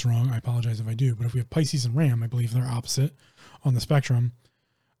might get these wrong, I apologize if I do, but if we have Pisces and Ram, I believe they're opposite on the spectrum.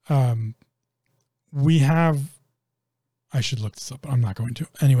 We have, I should look this up, but I'm not going to.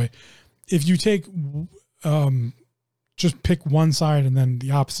 Anyway, if you take, just pick one side and then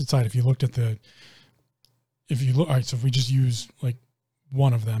the opposite side, if you looked at all right, so if we just use like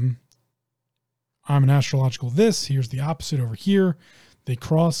one of them, I'm an astrological this, here's the opposite over here. They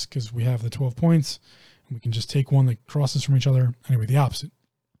cross because we have the 12 points. We can just take one that crosses from each other. Anyway, the opposite.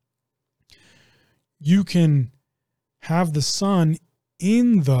 You can have the sun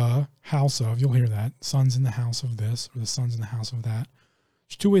in the house of, you'll hear that, sun's in the house of this, or the sun's in the house of that.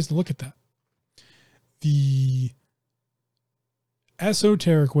 There's two ways to look at that. The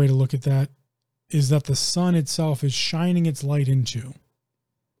esoteric way to look at that is that the sun itself is shining its light into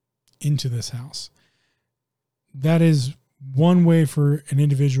this house. That is one way for an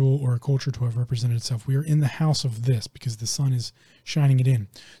individual or a culture to have represented itself. We are in the house of this because the sun is shining it in.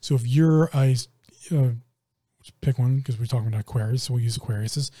 So if you're let's pick one because we're talking about Aquarius, so we'll use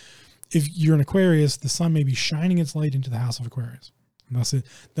Aquarius. If you're an Aquarius, the sun may be shining its light into the house of Aquarius. And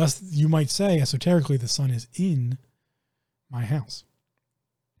thus, you might say esoterically, the sun is in my house.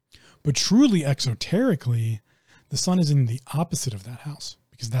 But truly, exoterically, the sun is in the opposite of that house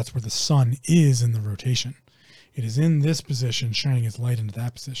because that's where the sun is in the rotation. It is in this position, shining its light into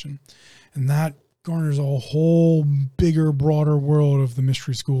that position. And that garners a whole bigger, broader world of the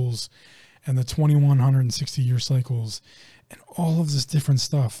mystery schools and the 2160-year cycles and all of this different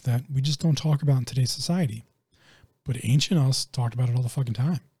stuff that we just don't talk about in today's society. But ancient us talked about it all the fucking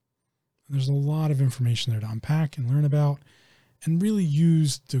time. And there's a lot of information there to unpack and learn about and really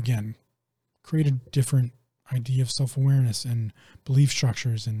use to, again, create a different idea of self-awareness and belief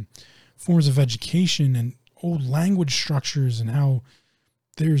structures and forms of education and old language structures and how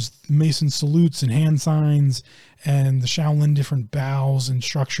there's Mason salutes and hand signs and the Shaolin different bows and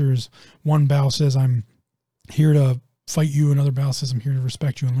structures. One bow says, I'm here to fight you. Another bow says, I'm here to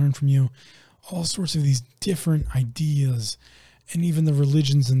respect you and learn from you. All sorts of these different ideas and even the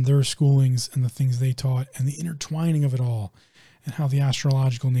religions and their schoolings and the things they taught and the intertwining of it all and how the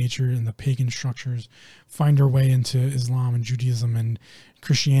astrological nature and the pagan structures find their way into Islam and Judaism and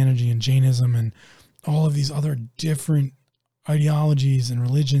Christianity and Jainism and all of these other different ideologies and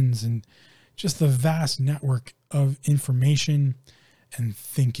religions and just the vast network of information and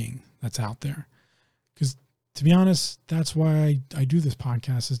thinking that's out there. Because to be honest, that's why I do this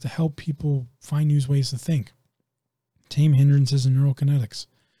podcast, is to help people find new ways to think, tame hindrances in neurokinetics.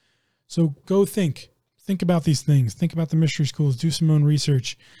 So go think about these things, think about the mystery schools, do some own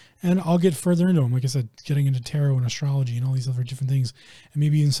research, and I'll get further into them. Like I said, getting into tarot and astrology and all these other different things, and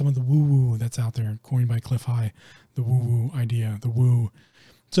maybe even some of the woo-woo that's out there, coined by Cliff High, the woo-woo idea, the woo.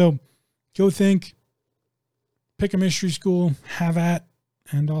 So go think, pick a mystery school, have at,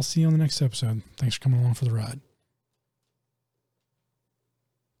 and I'll see you on the next episode. Thanks for coming along for the ride.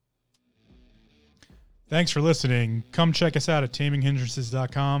 Thanks for listening. Come check us out at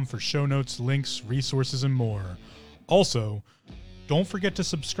taminghindrances.com for show notes, links, resources, and more. Also, don't forget to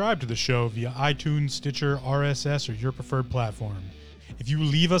subscribe to the show via iTunes, Stitcher, RSS, or your preferred platform. If you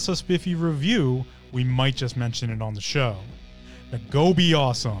leave us a spiffy review, we might just mention it on the show. Now go be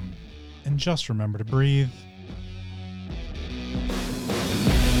awesome, and just remember to breathe.